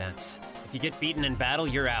past events. If you get beaten in battle,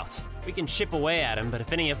 you're out. We can chip away at them, but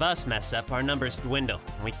if any of us mess up, our numbers dwindle,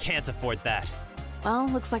 and we can't afford that. Well,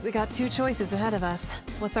 looks like we got 2 choices ahead of us.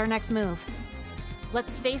 What's our next move?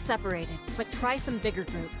 Let's stay separated, but try some bigger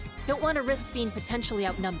groups. Don't want to risk being potentially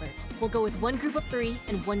outnumbered. We'll go with 1 group of 3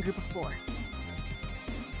 and 1 group of 4.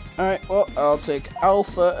 Alright, well, I'll take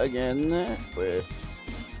Alpha again with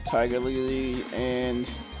Tiger Lily and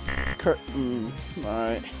Curtin.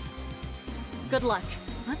 Alright. Good luck.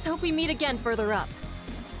 Let's hope we meet again further up.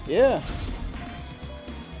 Yeah.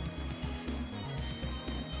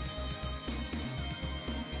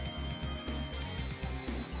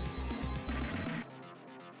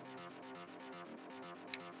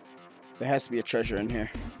 There has to be a treasure in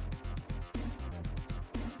here.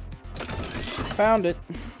 Found it.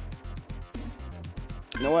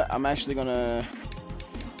 You know what? I'm actually gonna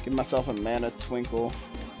give myself a mana twinkle,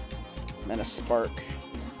 mana spark.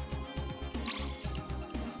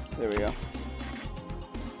 There we go.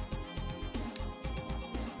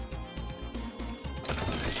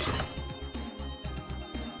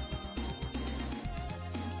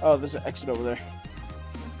 Oh, there's an exit over there.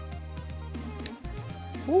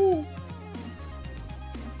 Woo!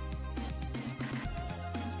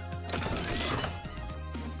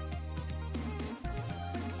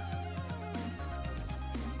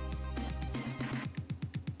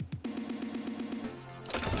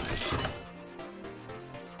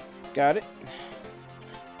 Got it.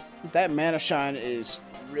 That mana shine is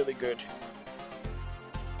really good.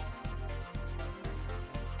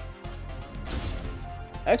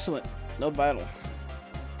 Excellent. No battle.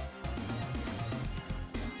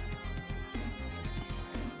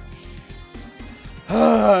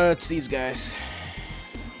 It's these guys.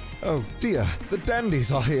 Oh dear, the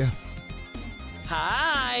dandies are here.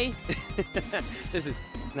 Hi! This is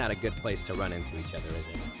not a good place to run into each other, is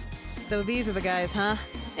it? So these are the guys, huh?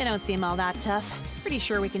 They don't seem all that tough. Pretty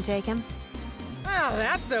sure we can take him. Ah,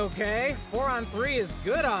 that's okay. 4 on 3 is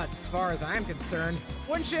good odds as far as I'm concerned.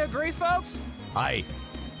 Wouldn't you agree, folks? Aye.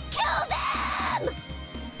 Kill them!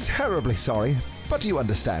 Terribly sorry, but you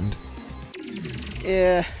understand.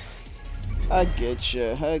 Yeah, I get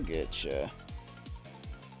you. I get you.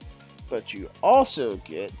 But you also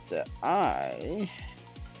get that I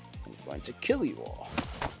am going to kill you all.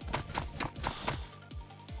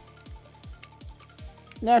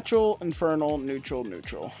 Natural, infernal, neutral,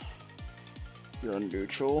 neutral. You're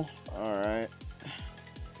neutral. Alright.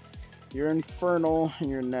 You're infernal and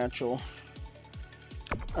you're natural.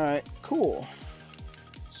 Alright, cool.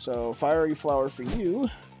 So, fiery flower for you.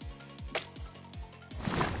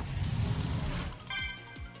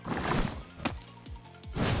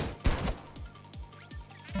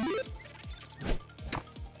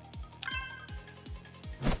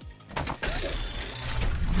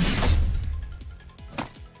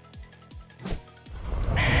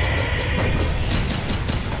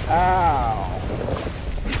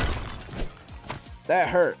 That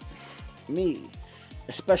hurt. Me,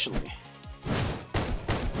 especially.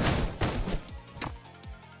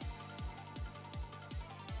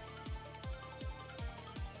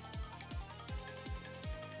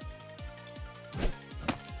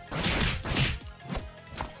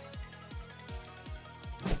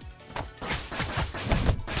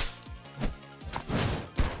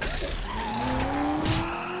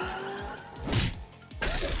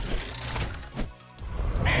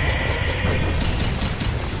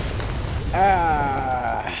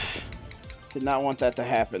 Did not want that to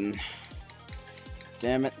happen.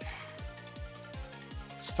 Damn it.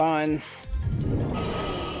 It's fine.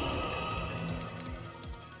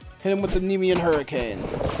 Hit him with the Nemean Hurricane.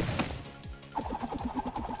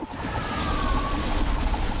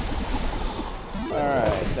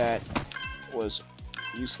 Alright, that was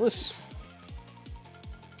useless.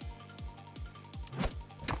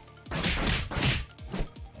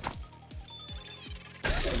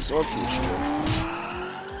 Absorption shield.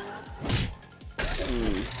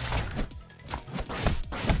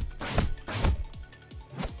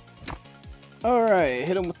 Alright,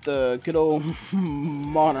 hit him with the good old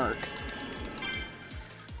Monarch.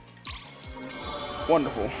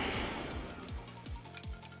 Wonderful.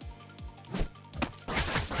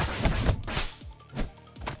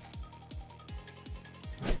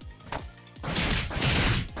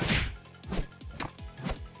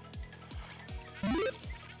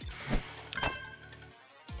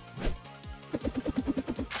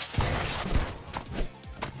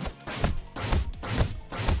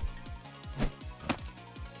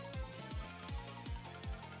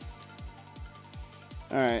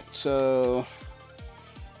 Alright, so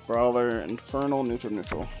Brawler, Infernal, Neutral,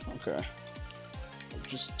 Neutral. Okay. I'm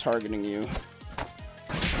just targeting you.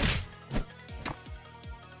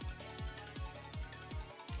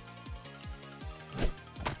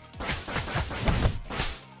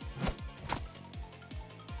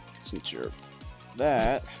 Since you're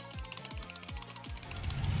that,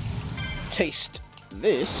 taste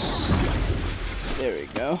this. There we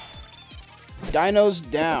go.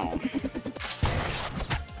 Dinos down.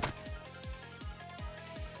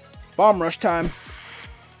 Bomb rush time.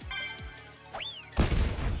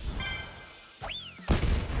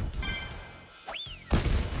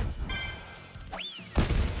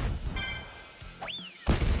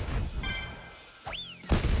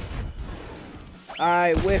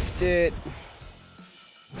 I whiffed it.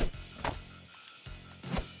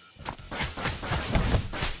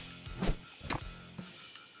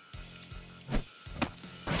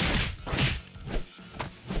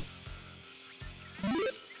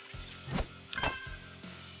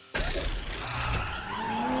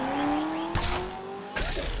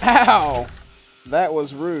 Ow! That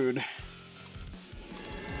was rude.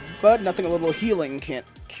 But nothing a little healing can't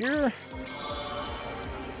cure.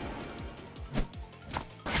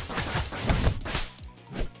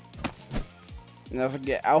 Now if I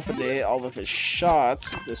get Alpha Day all of his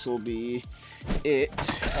shots, this will be it.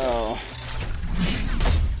 Oh.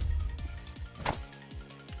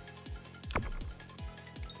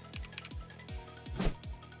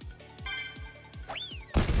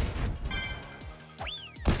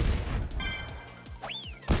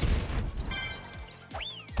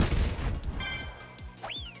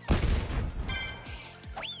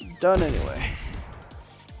 Done anyway.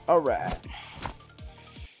 Alright.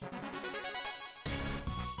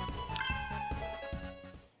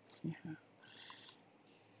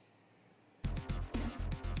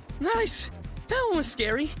 Nice! That one was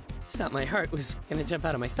scary. Thought my heart was gonna jump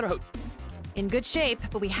out of my throat. In good shape,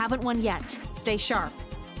 but we haven't won yet. Stay sharp.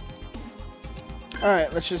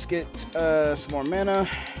 Alright, let's just get some more mana.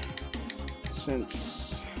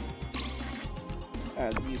 Since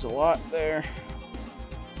I'd use a lot there.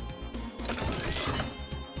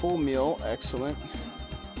 Full meal, excellent.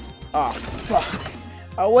 Ah, fuck.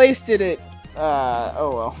 I wasted it.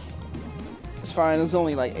 Oh well. It's fine, it's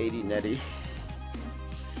only like 80 netty.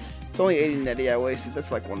 It's only 80 netty I wasted.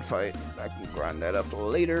 That's like one fight. I can grind that up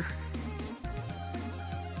later.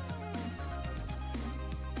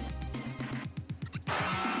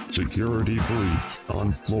 Security breach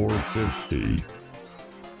on floor 50.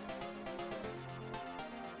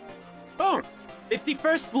 Boom!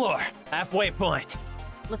 51st floor, halfway point.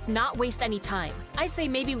 Let's not waste any time. I say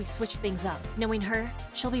maybe we switch things up. Knowing her,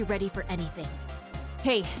 she'll be ready for anything.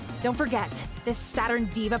 Hey, don't forget, this Saturn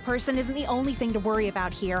Diva person isn't the only thing to worry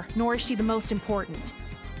about here, nor is she the most important.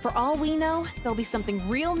 For all we know, there'll be something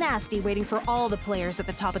real nasty waiting for all the players at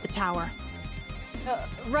the top of the tower.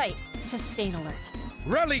 Right. Just staying alert.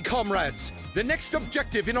 Rally, comrades! The next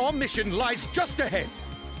objective in our mission lies just ahead.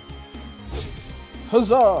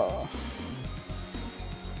 Huzzah!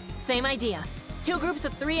 Same idea. 2 groups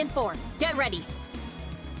of 3 and 4. Get ready.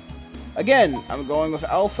 Again, I'm going with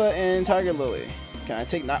Alpha and Tiger Lily. Can I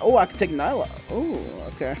take Oh, I can take Nyla. Oh,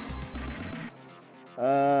 okay.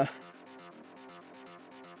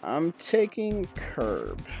 I'm taking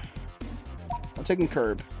Curb. I'm taking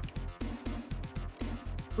Curb.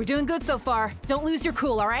 We're doing good so far. Don't lose your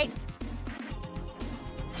cool, all right?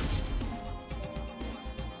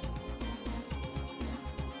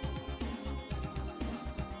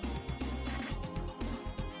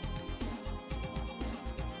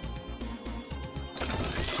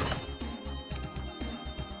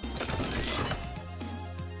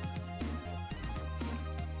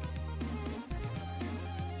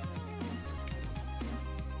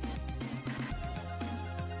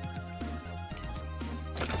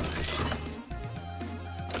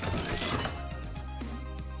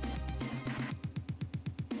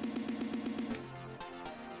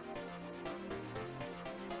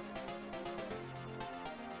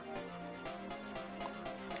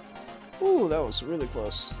 Ooh, that was really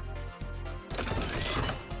close.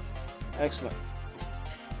 Excellent.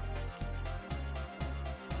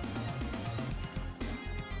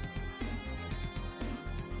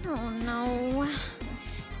 Oh no.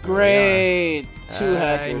 Great! 2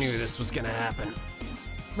 hackers. I knew this was gonna happen.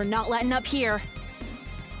 We're not letting up here.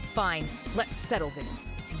 Fine, let's settle this.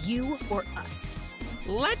 It's you or us.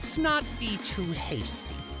 Let's not be too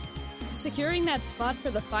hasty. Securing that spot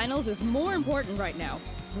for the finals is more important right now.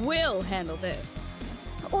 We'll handle this.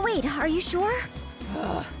 Wait, are you sure?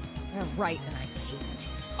 Ugh, they're right and I hate it.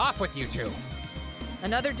 Off with you two.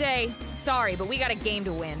 Another day. Sorry, but we got a game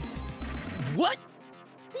to win. What?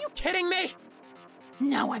 Are you kidding me?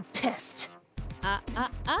 Now I'm pissed.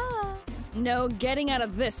 No getting out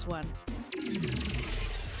of this one.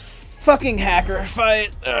 Fucking hacker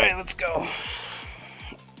fight. Alright, let's go.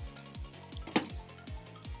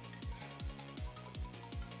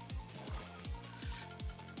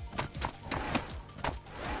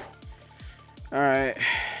 Alright.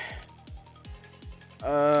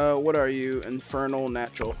 What are you? Infernal,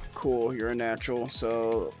 natural. Cool, you're a natural.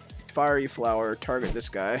 So, fiery flower, target this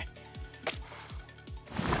guy.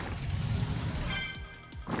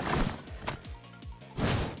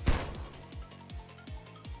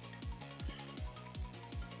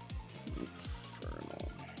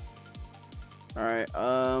 Infernal. Alright,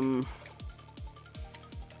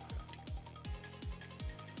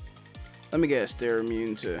 let me guess, they're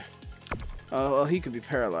immune to... Oh, well, he could be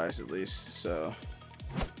paralyzed at least, so...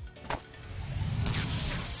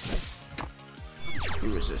 He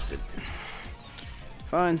resisted.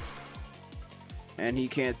 Fine. And he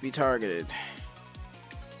can't be targeted.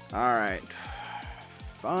 Alright.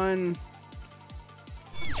 Fine.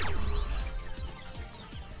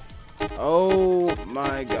 Oh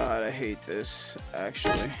my god, I hate this,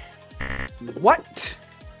 actually. What?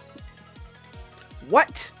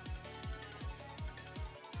 What?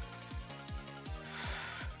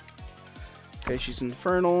 Okay, she's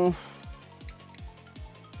infernal.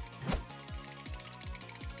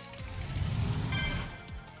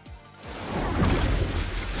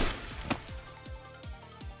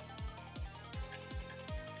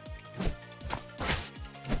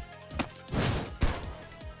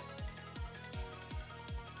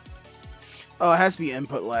 Oh, it has to be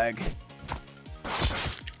input lag.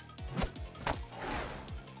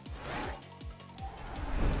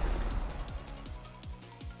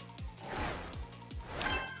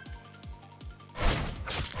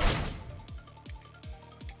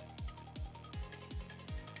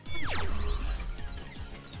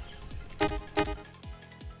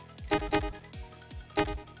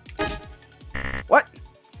 What?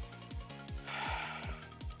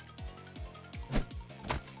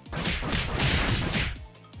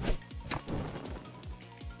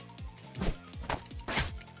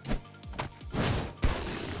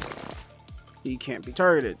 He can't be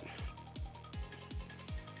targeted.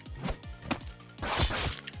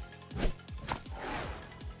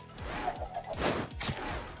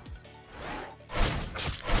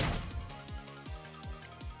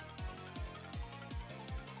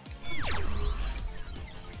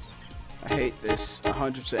 I hate this.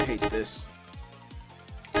 100% hate this.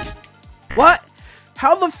 What?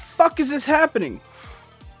 How the fuck is this happening?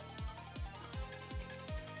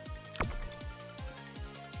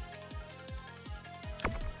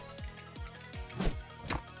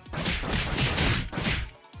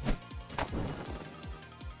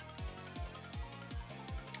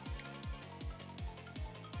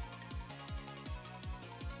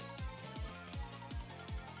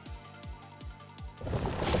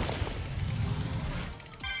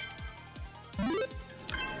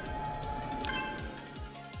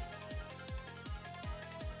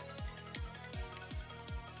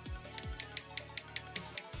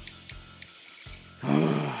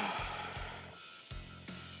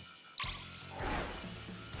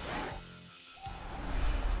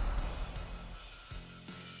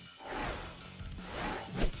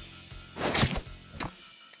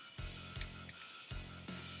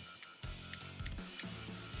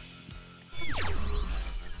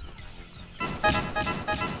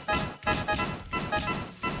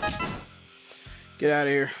 Get out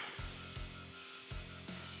of here.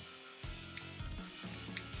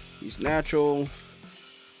 He's natural.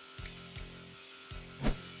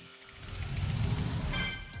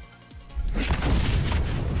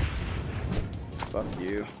 Fuck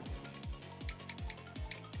you.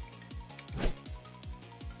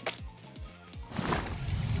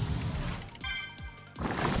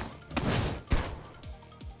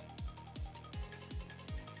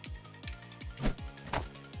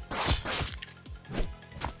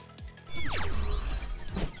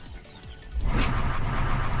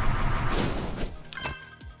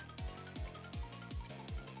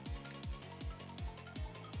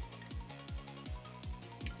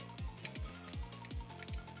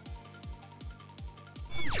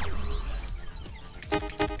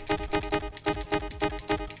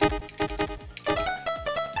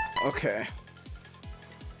 Okay.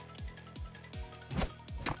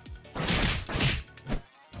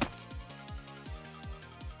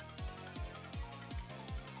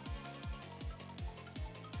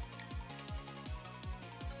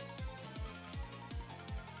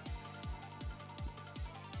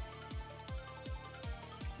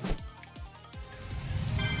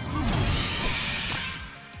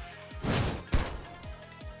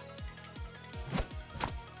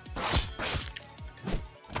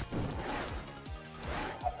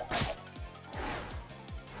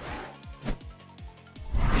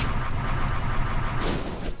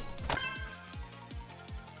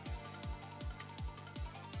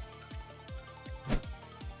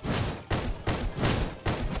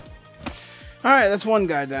 Alright, that's one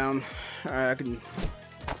guy down. Alright, I can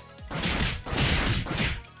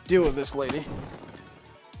deal with this lady.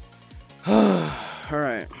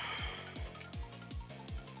 Alright.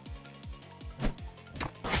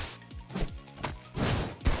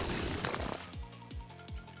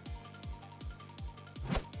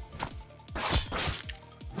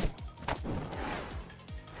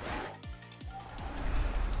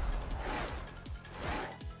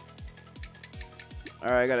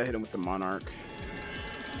 Alright, I gotta hit him with the Monarch.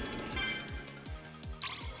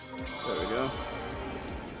 There we go.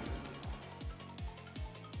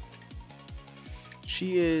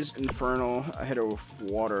 She is infernal. I hit her with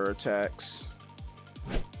water attacks.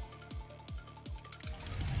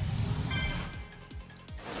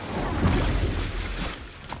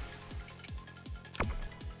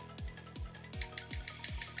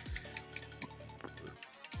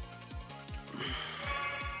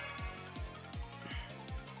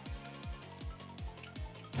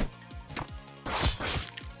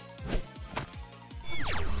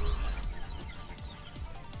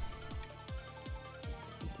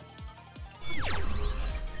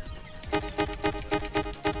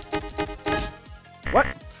 What?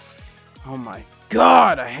 Oh my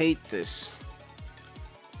god, I hate this.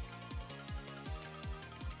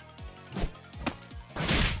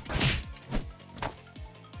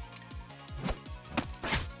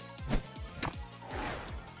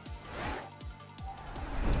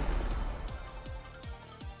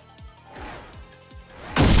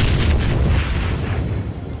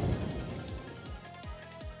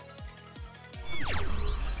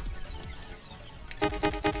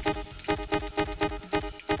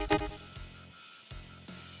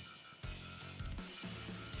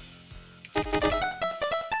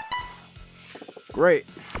 Great.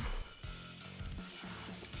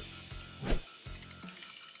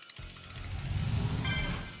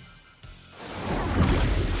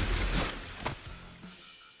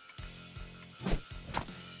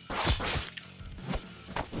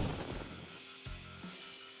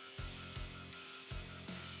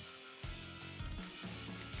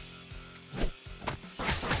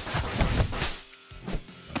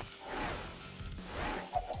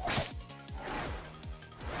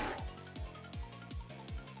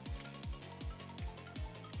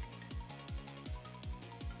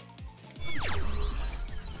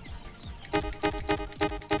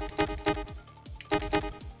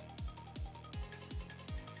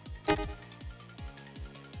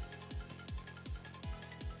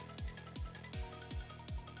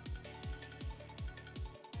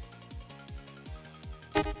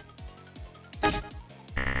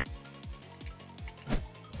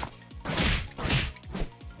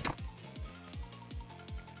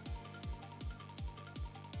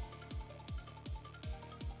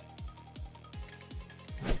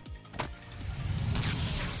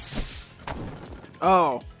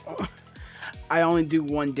 Oh, I only do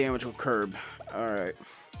 1 damage with Curb. Alright.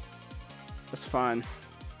 That's fine.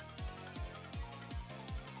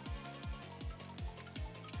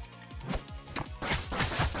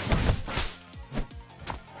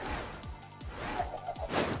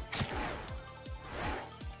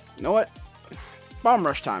 You know what? Bomb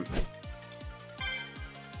rush time.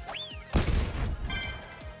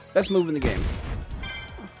 Best move in the game.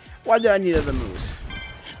 Why did I need other moves?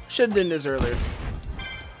 Should have done this earlier.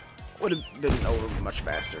 Would have been over much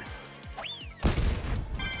faster.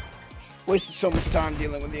 Wasted so much time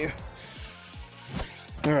dealing with you.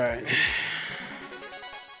 Alright.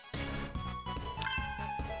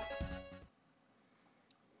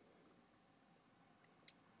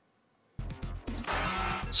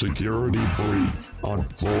 Security breach on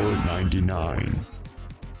floor 99.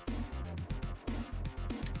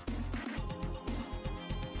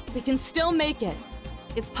 We can still make it.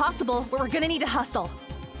 It's possible, but we're gonna need to hustle.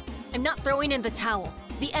 I'm not throwing in the towel.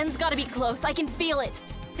 The end's gotta be close. I can feel it.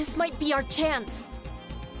 This might be our chance.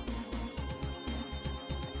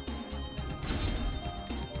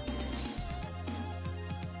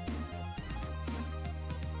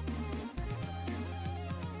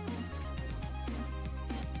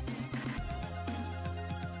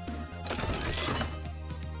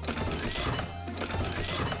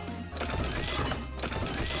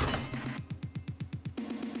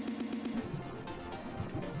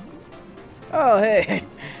 Oh, hey!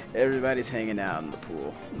 Everybody's hanging out in the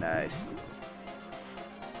pool. Nice.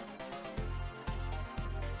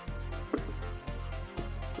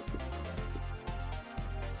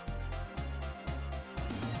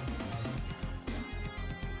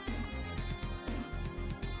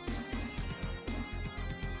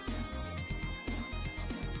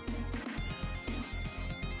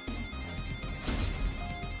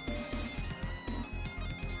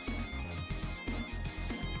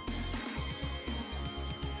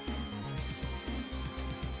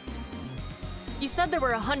 You said there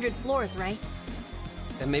were 100 floors, right?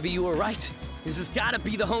 Then maybe you were right. This has gotta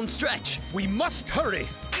be the home stretch. We must hurry!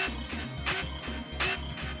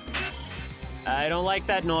 I don't like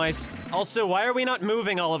that noise. Also, why are we not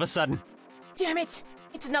moving all of a sudden? Damn it!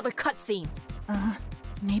 It's another cutscene.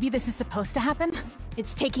 Maybe this is supposed to happen?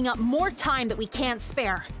 It's taking up more time that we can't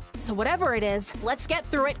spare. So whatever it is, let's get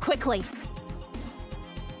through it quickly.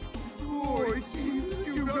 Oh, it seems that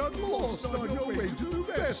you got lost on your way to the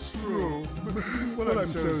restroom. Well, I'm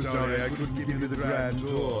so sorry I couldn't give you the grand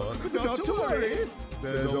tour. But not to worry.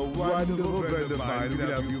 There's a wonderful friend of mine who can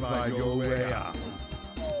help you find your way out.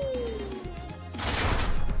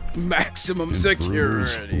 Maximum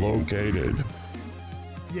security. Located.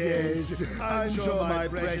 Yes, I'm sure my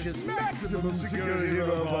precious maximum security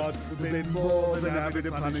robot would be more than happy to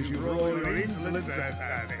punish you for all your insolent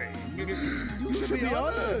trespassing. You should be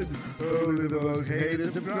honored. Only the most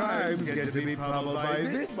heinous of crimes get to be pummeled by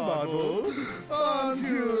this model. Aren't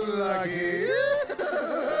you lucky?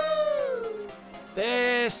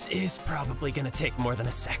 This is probably gonna take more than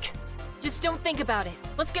a sec. Just don't think about it.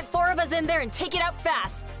 Let's get 4 of us in there and take it out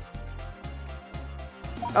fast.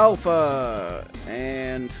 Alpha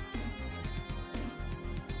and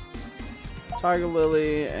Tiger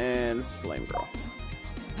Lily and Flame Girl.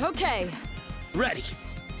 Okay. Ready.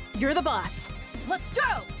 You're the boss. Let's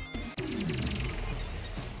go!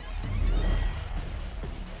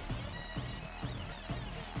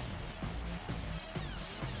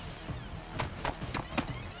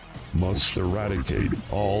 Must eradicate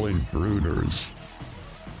all intruders.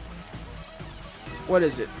 What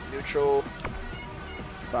is it? Neutral.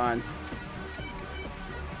 Fine.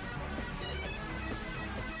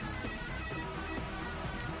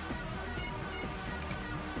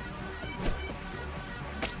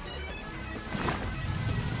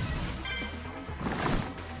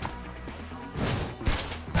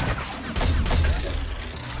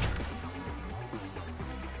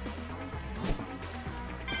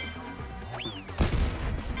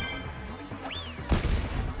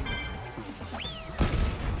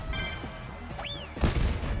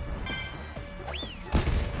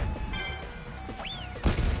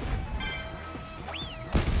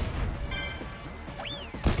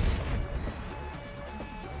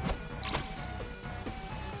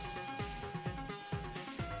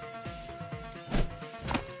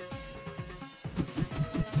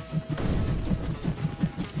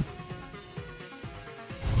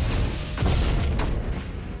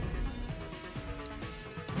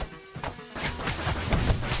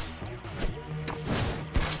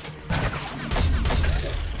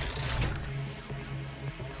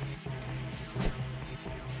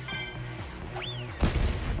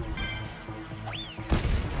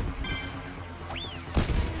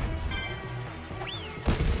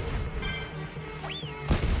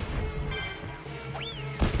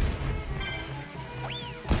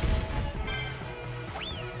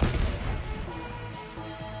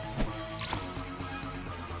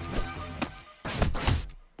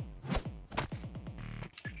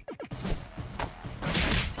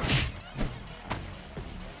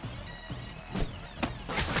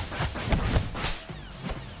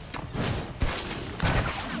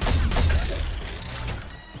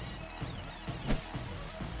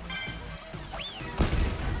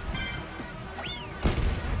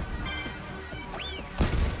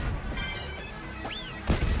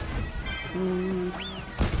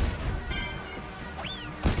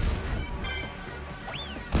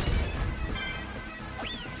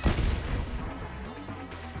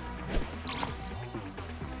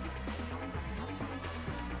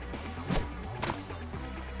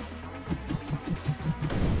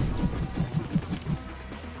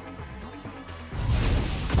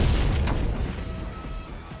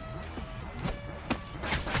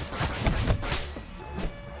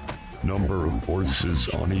 Number of horses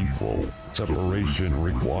unequal. Separation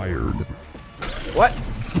required. What?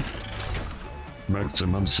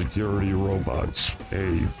 Maximum security robots.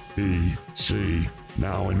 A, B, C.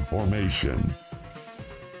 Now in formation.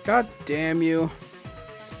 God damn you.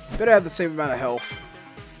 Better have the same amount of health.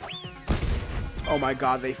 Oh my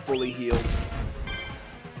god, they fully healed.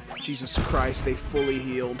 Jesus Christ, they fully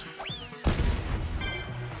healed.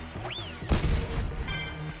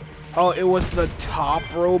 Oh, it was the top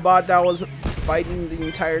robot that was fighting the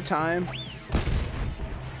entire time?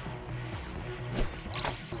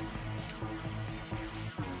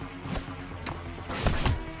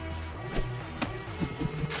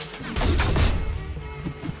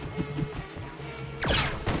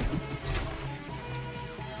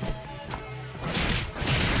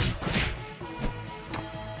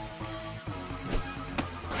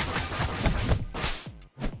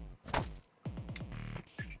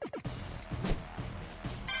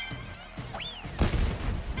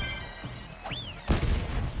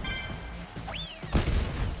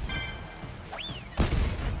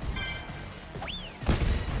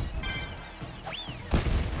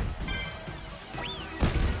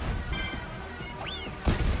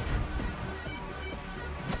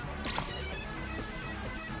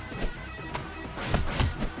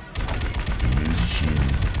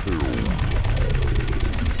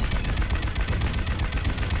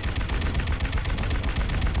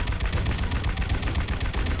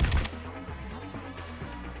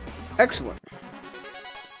 Excellent.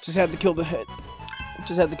 Just had to kill the head.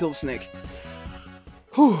 Just had to kill the snake.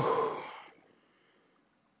 Whew.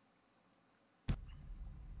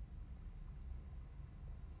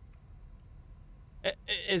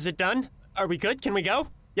 Is it done? Are we good? Can we go?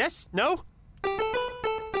 Yes? No?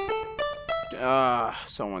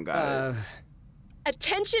 Someone got it.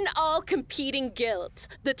 Attention all competing guilds.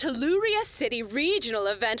 The Telluria City regional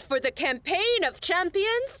event for the Campaign of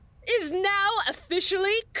Champions is now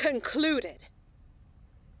officially concluded.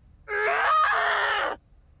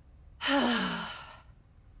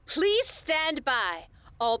 Please stand by.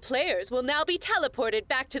 All players will now be teleported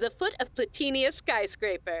back to the foot of Platinia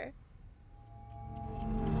Skyscraper.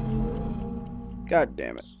 God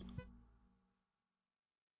damn it.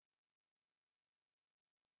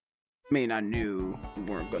 I mean, I knew we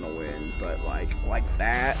weren't gonna win, but like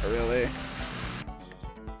that, really?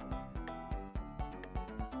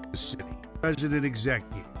 City. President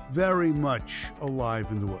Executive, very much alive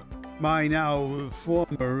in the world. My now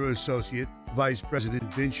former associate, Vice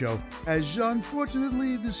President Pinchot, has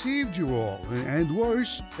unfortunately deceived you all, and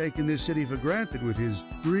worse, taken this city for granted with his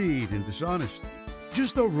greed and dishonesty.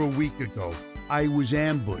 Just over a week ago, I was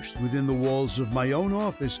ambushed within the walls of my own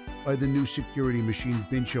office by the new security machine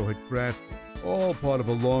Pinchot had crafted, all part of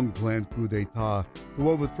a long-planned coup d'etat to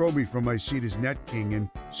overthrow me from my seat as Net King and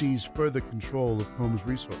seize further control of Tome's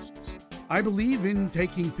resources. I believe in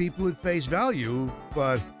taking people at face value,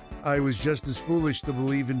 but I was just as foolish to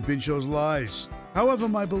believe in Pinchot's lies. However,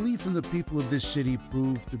 my belief in the people of this city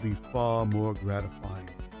proved to be far more gratifying,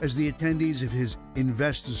 as the attendees of his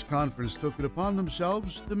investors' conference took it upon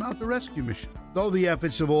themselves to mount the rescue mission. Though the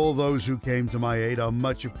efforts of all those who came to my aid are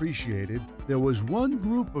much appreciated, there was one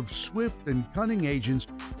group of swift and cunning agents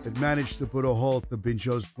that managed to put a halt to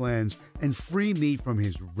Pinchot's plans and free me from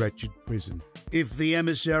his wretched prison. If the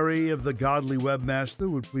emissary of the godly webmaster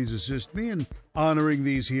would please assist me in honoring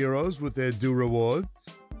these heroes with their due rewards.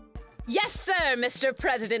 Yes, sir, Mr.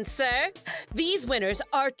 President, sir. These winners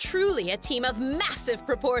are truly a team of massive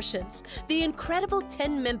proportions. The incredible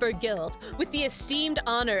 10-member guild, with the esteemed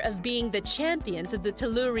honor of being the champions of the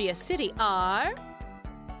Telluria City, are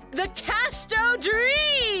the Casto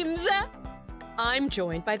Dreams! I'm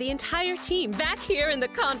joined by the entire team back here in the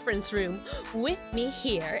conference room. With me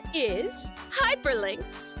here is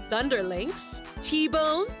Hyperlinks, Thunderlinks,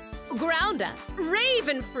 T-Bones, Grounda,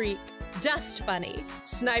 Raven Freak, Dust Bunny,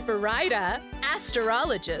 Sniper Ryder,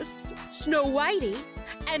 Astrologist, Snow Whitey,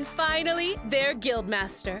 and finally, their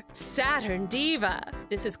guildmaster, Saturn Diva.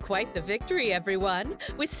 This is quite the victory, everyone,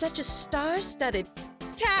 with such a star-studded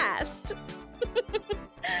cast.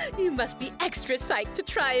 You must be extra psyched to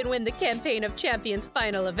try and win the Campaign of Champions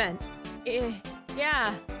final event.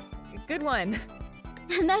 Yeah, good one.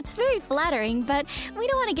 That's very flattering, but we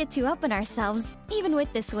don't want to get too up on ourselves, even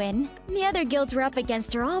with this win. The other guilds we're up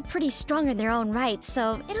against are all pretty strong in their own right,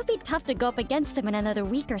 so it'll be tough to go up against them in another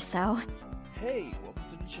week or so. Hey, welcome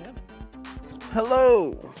to the channel.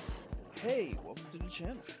 Hello. Hey, welcome to the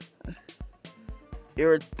channel.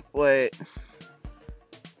 Wait.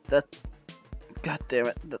 God damn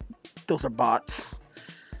it. Those are bots.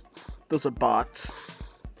 Those are bots.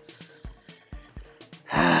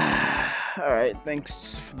 Alright,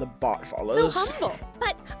 thanks for the bot follows. So humble.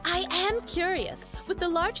 But I am curious, with the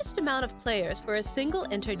largest amount of players for a single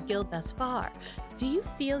entered guild thus far, do you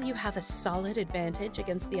feel you have a solid advantage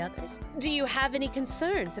against the others? Do you have any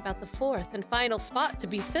concerns about the fourth and final spot to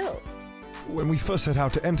be filled? When we first set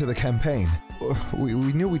out to enter the campaign, we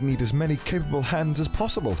knew we'd need as many capable hands as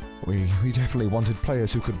possible. We definitely wanted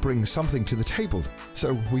players who could bring something to the table,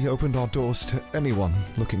 so we opened our doors to anyone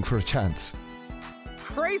looking for a chance.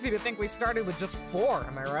 Crazy to think we started with just 4,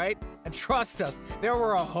 am I right? And trust us, there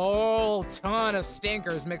were a whole ton of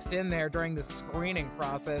stinkers mixed in there during the screening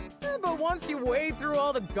process. But once you wade through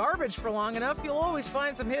all the garbage for long enough, you'll always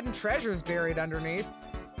find some hidden treasures buried underneath.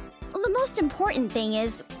 The most important thing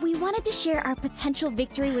is, we wanted to share our potential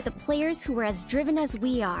victory with the players who were as driven as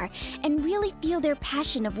we are, and really feel their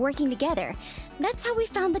passion of working together. That's how we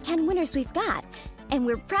found the 10 winners we've got, and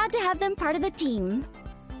we're proud to have them part of the team.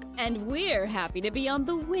 And we're happy to be on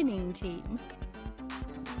the winning team.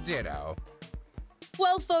 Ditto.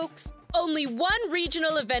 Well, folks, only one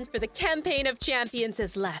regional event for the Campaign of Champions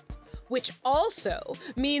is left, which also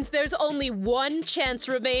means there's only one chance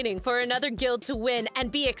remaining for another guild to win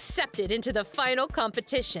and be accepted into the final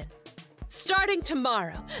competition. Starting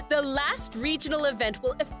tomorrow, the last regional event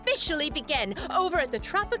will officially begin over at the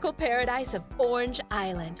tropical paradise of Orange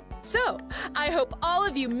Island. So, I hope all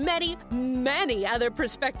of you many, many other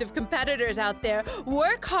prospective competitors out there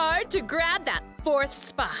work hard to grab that 4th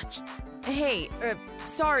spot. Hey,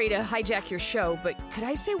 sorry to hijack your show, but could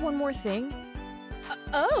I say one more thing?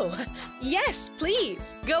 Oh, yes,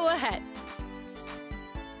 please. Go ahead.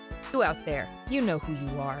 You out there, you know who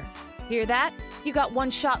you are. Hear that? You got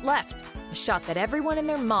one shot left. A shot that everyone and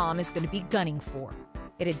their mom is going to be gunning for.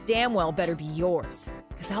 It damn well better be yours,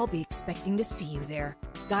 because I'll be expecting to see you there.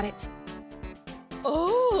 Got it?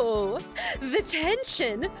 Oh, the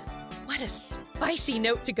tension. What a spicy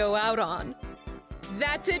note to go out on.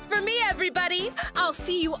 That's it for me, everybody. I'll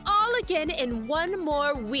see you all again in one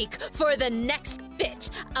more week for the next bit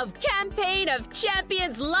of Campaign of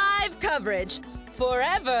Champions live coverage.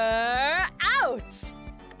 Forever out!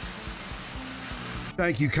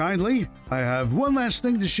 Thank you kindly. I have one last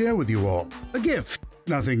thing to share with you all. A gift.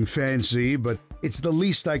 Nothing fancy, but it's the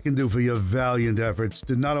least I can do for your valiant efforts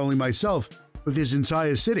to not only myself, but this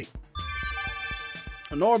entire city.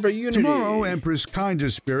 Norba Unity. Tomorrow, Empress Kinder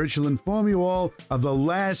Spirit shall inform you all of the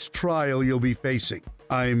last trial you'll be facing.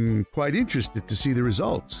 I'm quite interested to see the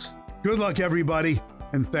results. Good luck, everybody,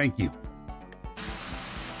 and thank you.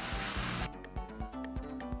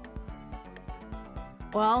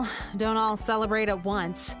 Well, don't all celebrate at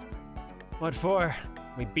once. What for?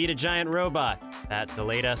 We beat a giant robot. That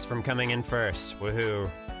delayed us from coming in first. Woohoo.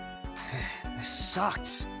 This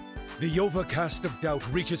sucks. The overcast of doubt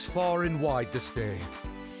reaches far and wide this day.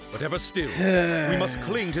 But ever still, we must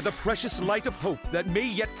cling to the precious light of hope that may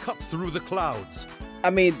yet cut through the clouds. I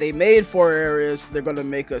mean, they made 4 areas. They're gonna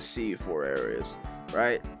make us see 4 areas,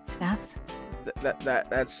 right? Steph?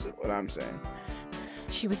 That's what I'm saying.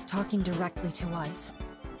 She was talking directly to us.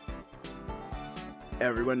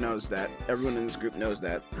 Everyone knows that. Everyone in this group knows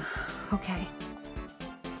that. Okay.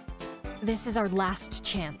 This is our last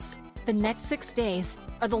chance. The next 6 days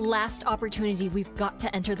are the last opportunity we've got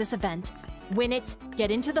to enter this event, win it, get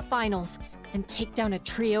into the finals, and take down a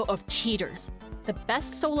trio of cheaters. The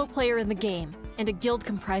best solo player in the game, and a guild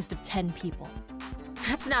comprised of 10 people.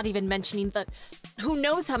 That's not even mentioning the... who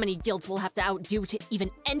knows how many guilds we'll have to outdo to even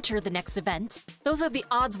enter the next event. Those are the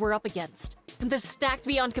odds we're up against, and they're stacked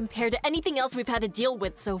beyond compare to anything else we've had to deal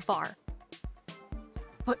with so far.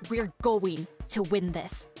 But we're going to win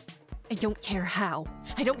this. I don't care how.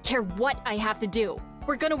 I don't care what I have to do.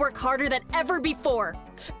 We're gonna work harder than ever before.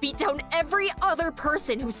 Beat down every other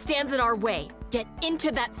person who stands in our way. Get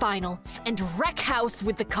into that final and wreck house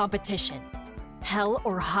with the competition. Hell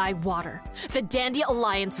or high water, the Dandy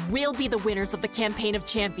Alliance will be the winners of the Campaign of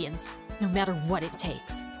Champions, no matter what it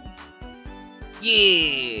takes.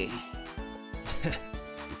 Yeah!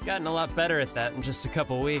 You've gotten a lot better at that in just a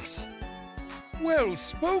couple weeks. Well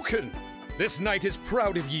spoken! This knight is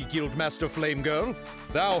proud of ye, Guildmaster Flame Girl.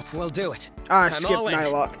 Thou... We'll do it. I I'm skipped all in.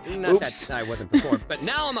 Nylock. Not Oops. that I wasn't before, but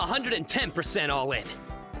now I'm 110% all in.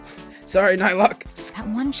 Sorry, Nylock. That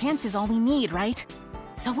one chance is all we need, right?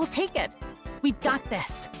 So we'll take it. We've got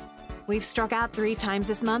this. We've struck out 3 times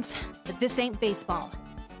this month, but this ain't baseball.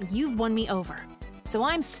 You've won me over. So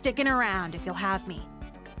I'm sticking around if you'll have me.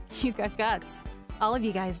 You got guts. All of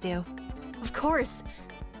you guys do. Of course.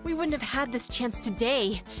 We wouldn't have had this chance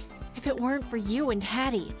today if it weren't for you and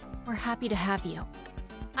Hattie. We're happy to have you.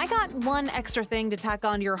 I got one extra thing to tack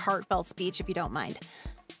on to your heartfelt speech, if you don't mind.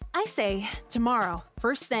 I say, tomorrow,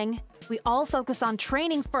 first thing, we all focus on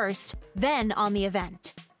training first, then on the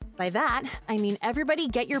event. By that, I mean everybody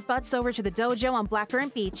get your butts over to the dojo on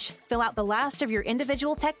Blackcurrant Beach, fill out the last of your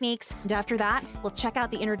individual techniques, and after that, we'll check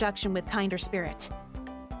out the introduction with Kinder Spirit.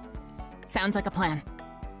 Sounds like a plan.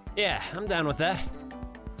 Yeah, I'm down with that.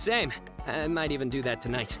 Same. I might even do that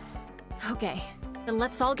tonight. Okay, then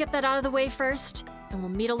let's all get that out of the way first, and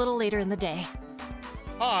we'll meet a little later in the day.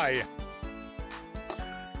 I,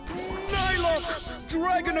 Nylok,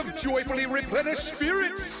 Dragon of Joyfully Replenished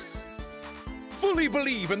Spirits, fully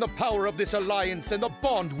believe in the power of this alliance and the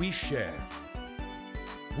bond we share.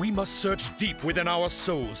 We must search deep within our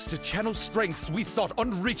souls to channel strengths we thought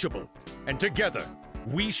unreachable, and together,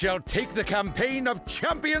 we shall take the campaign of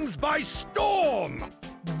champions by storm!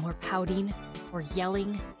 No more pouting or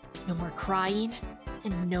yelling, no more crying,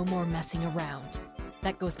 and no more messing around.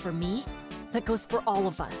 That goes for me, that goes for all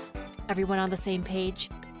of us. Everyone on the same page?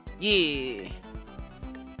 Yeah.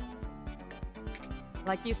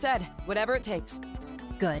 Like you said, whatever it takes.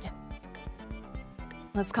 Good.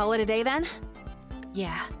 Let's call it a day then?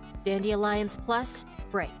 Yeah. Dandy Alliance Plus,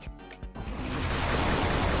 break.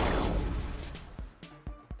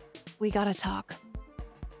 We gotta talk.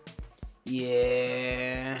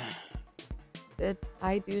 Yeah. Did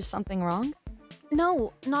I do something wrong?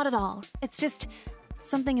 No, not at all. It's just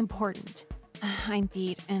something important. I'm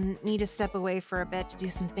beat and need to step away for a bit to do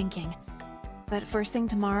some thinking. But first thing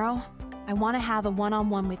tomorrow, I want to have a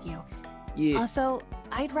one-on-one with you. Yeah. Also,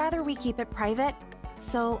 I'd rather we keep it private,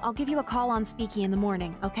 so I'll give you a call on Speaky in the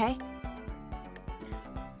morning, okay?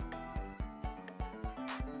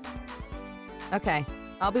 Okay,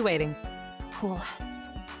 I'll be waiting. Cool.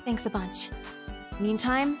 Thanks a bunch.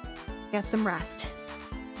 Meantime, get some rest.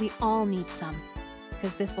 We all need some,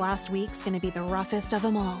 because this last week's gonna be the roughest of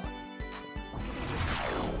them all.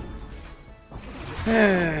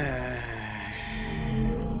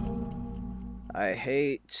 I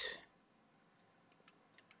hate...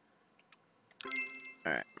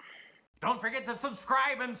 Alright. Don't forget to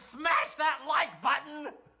subscribe and smash that like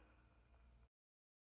button!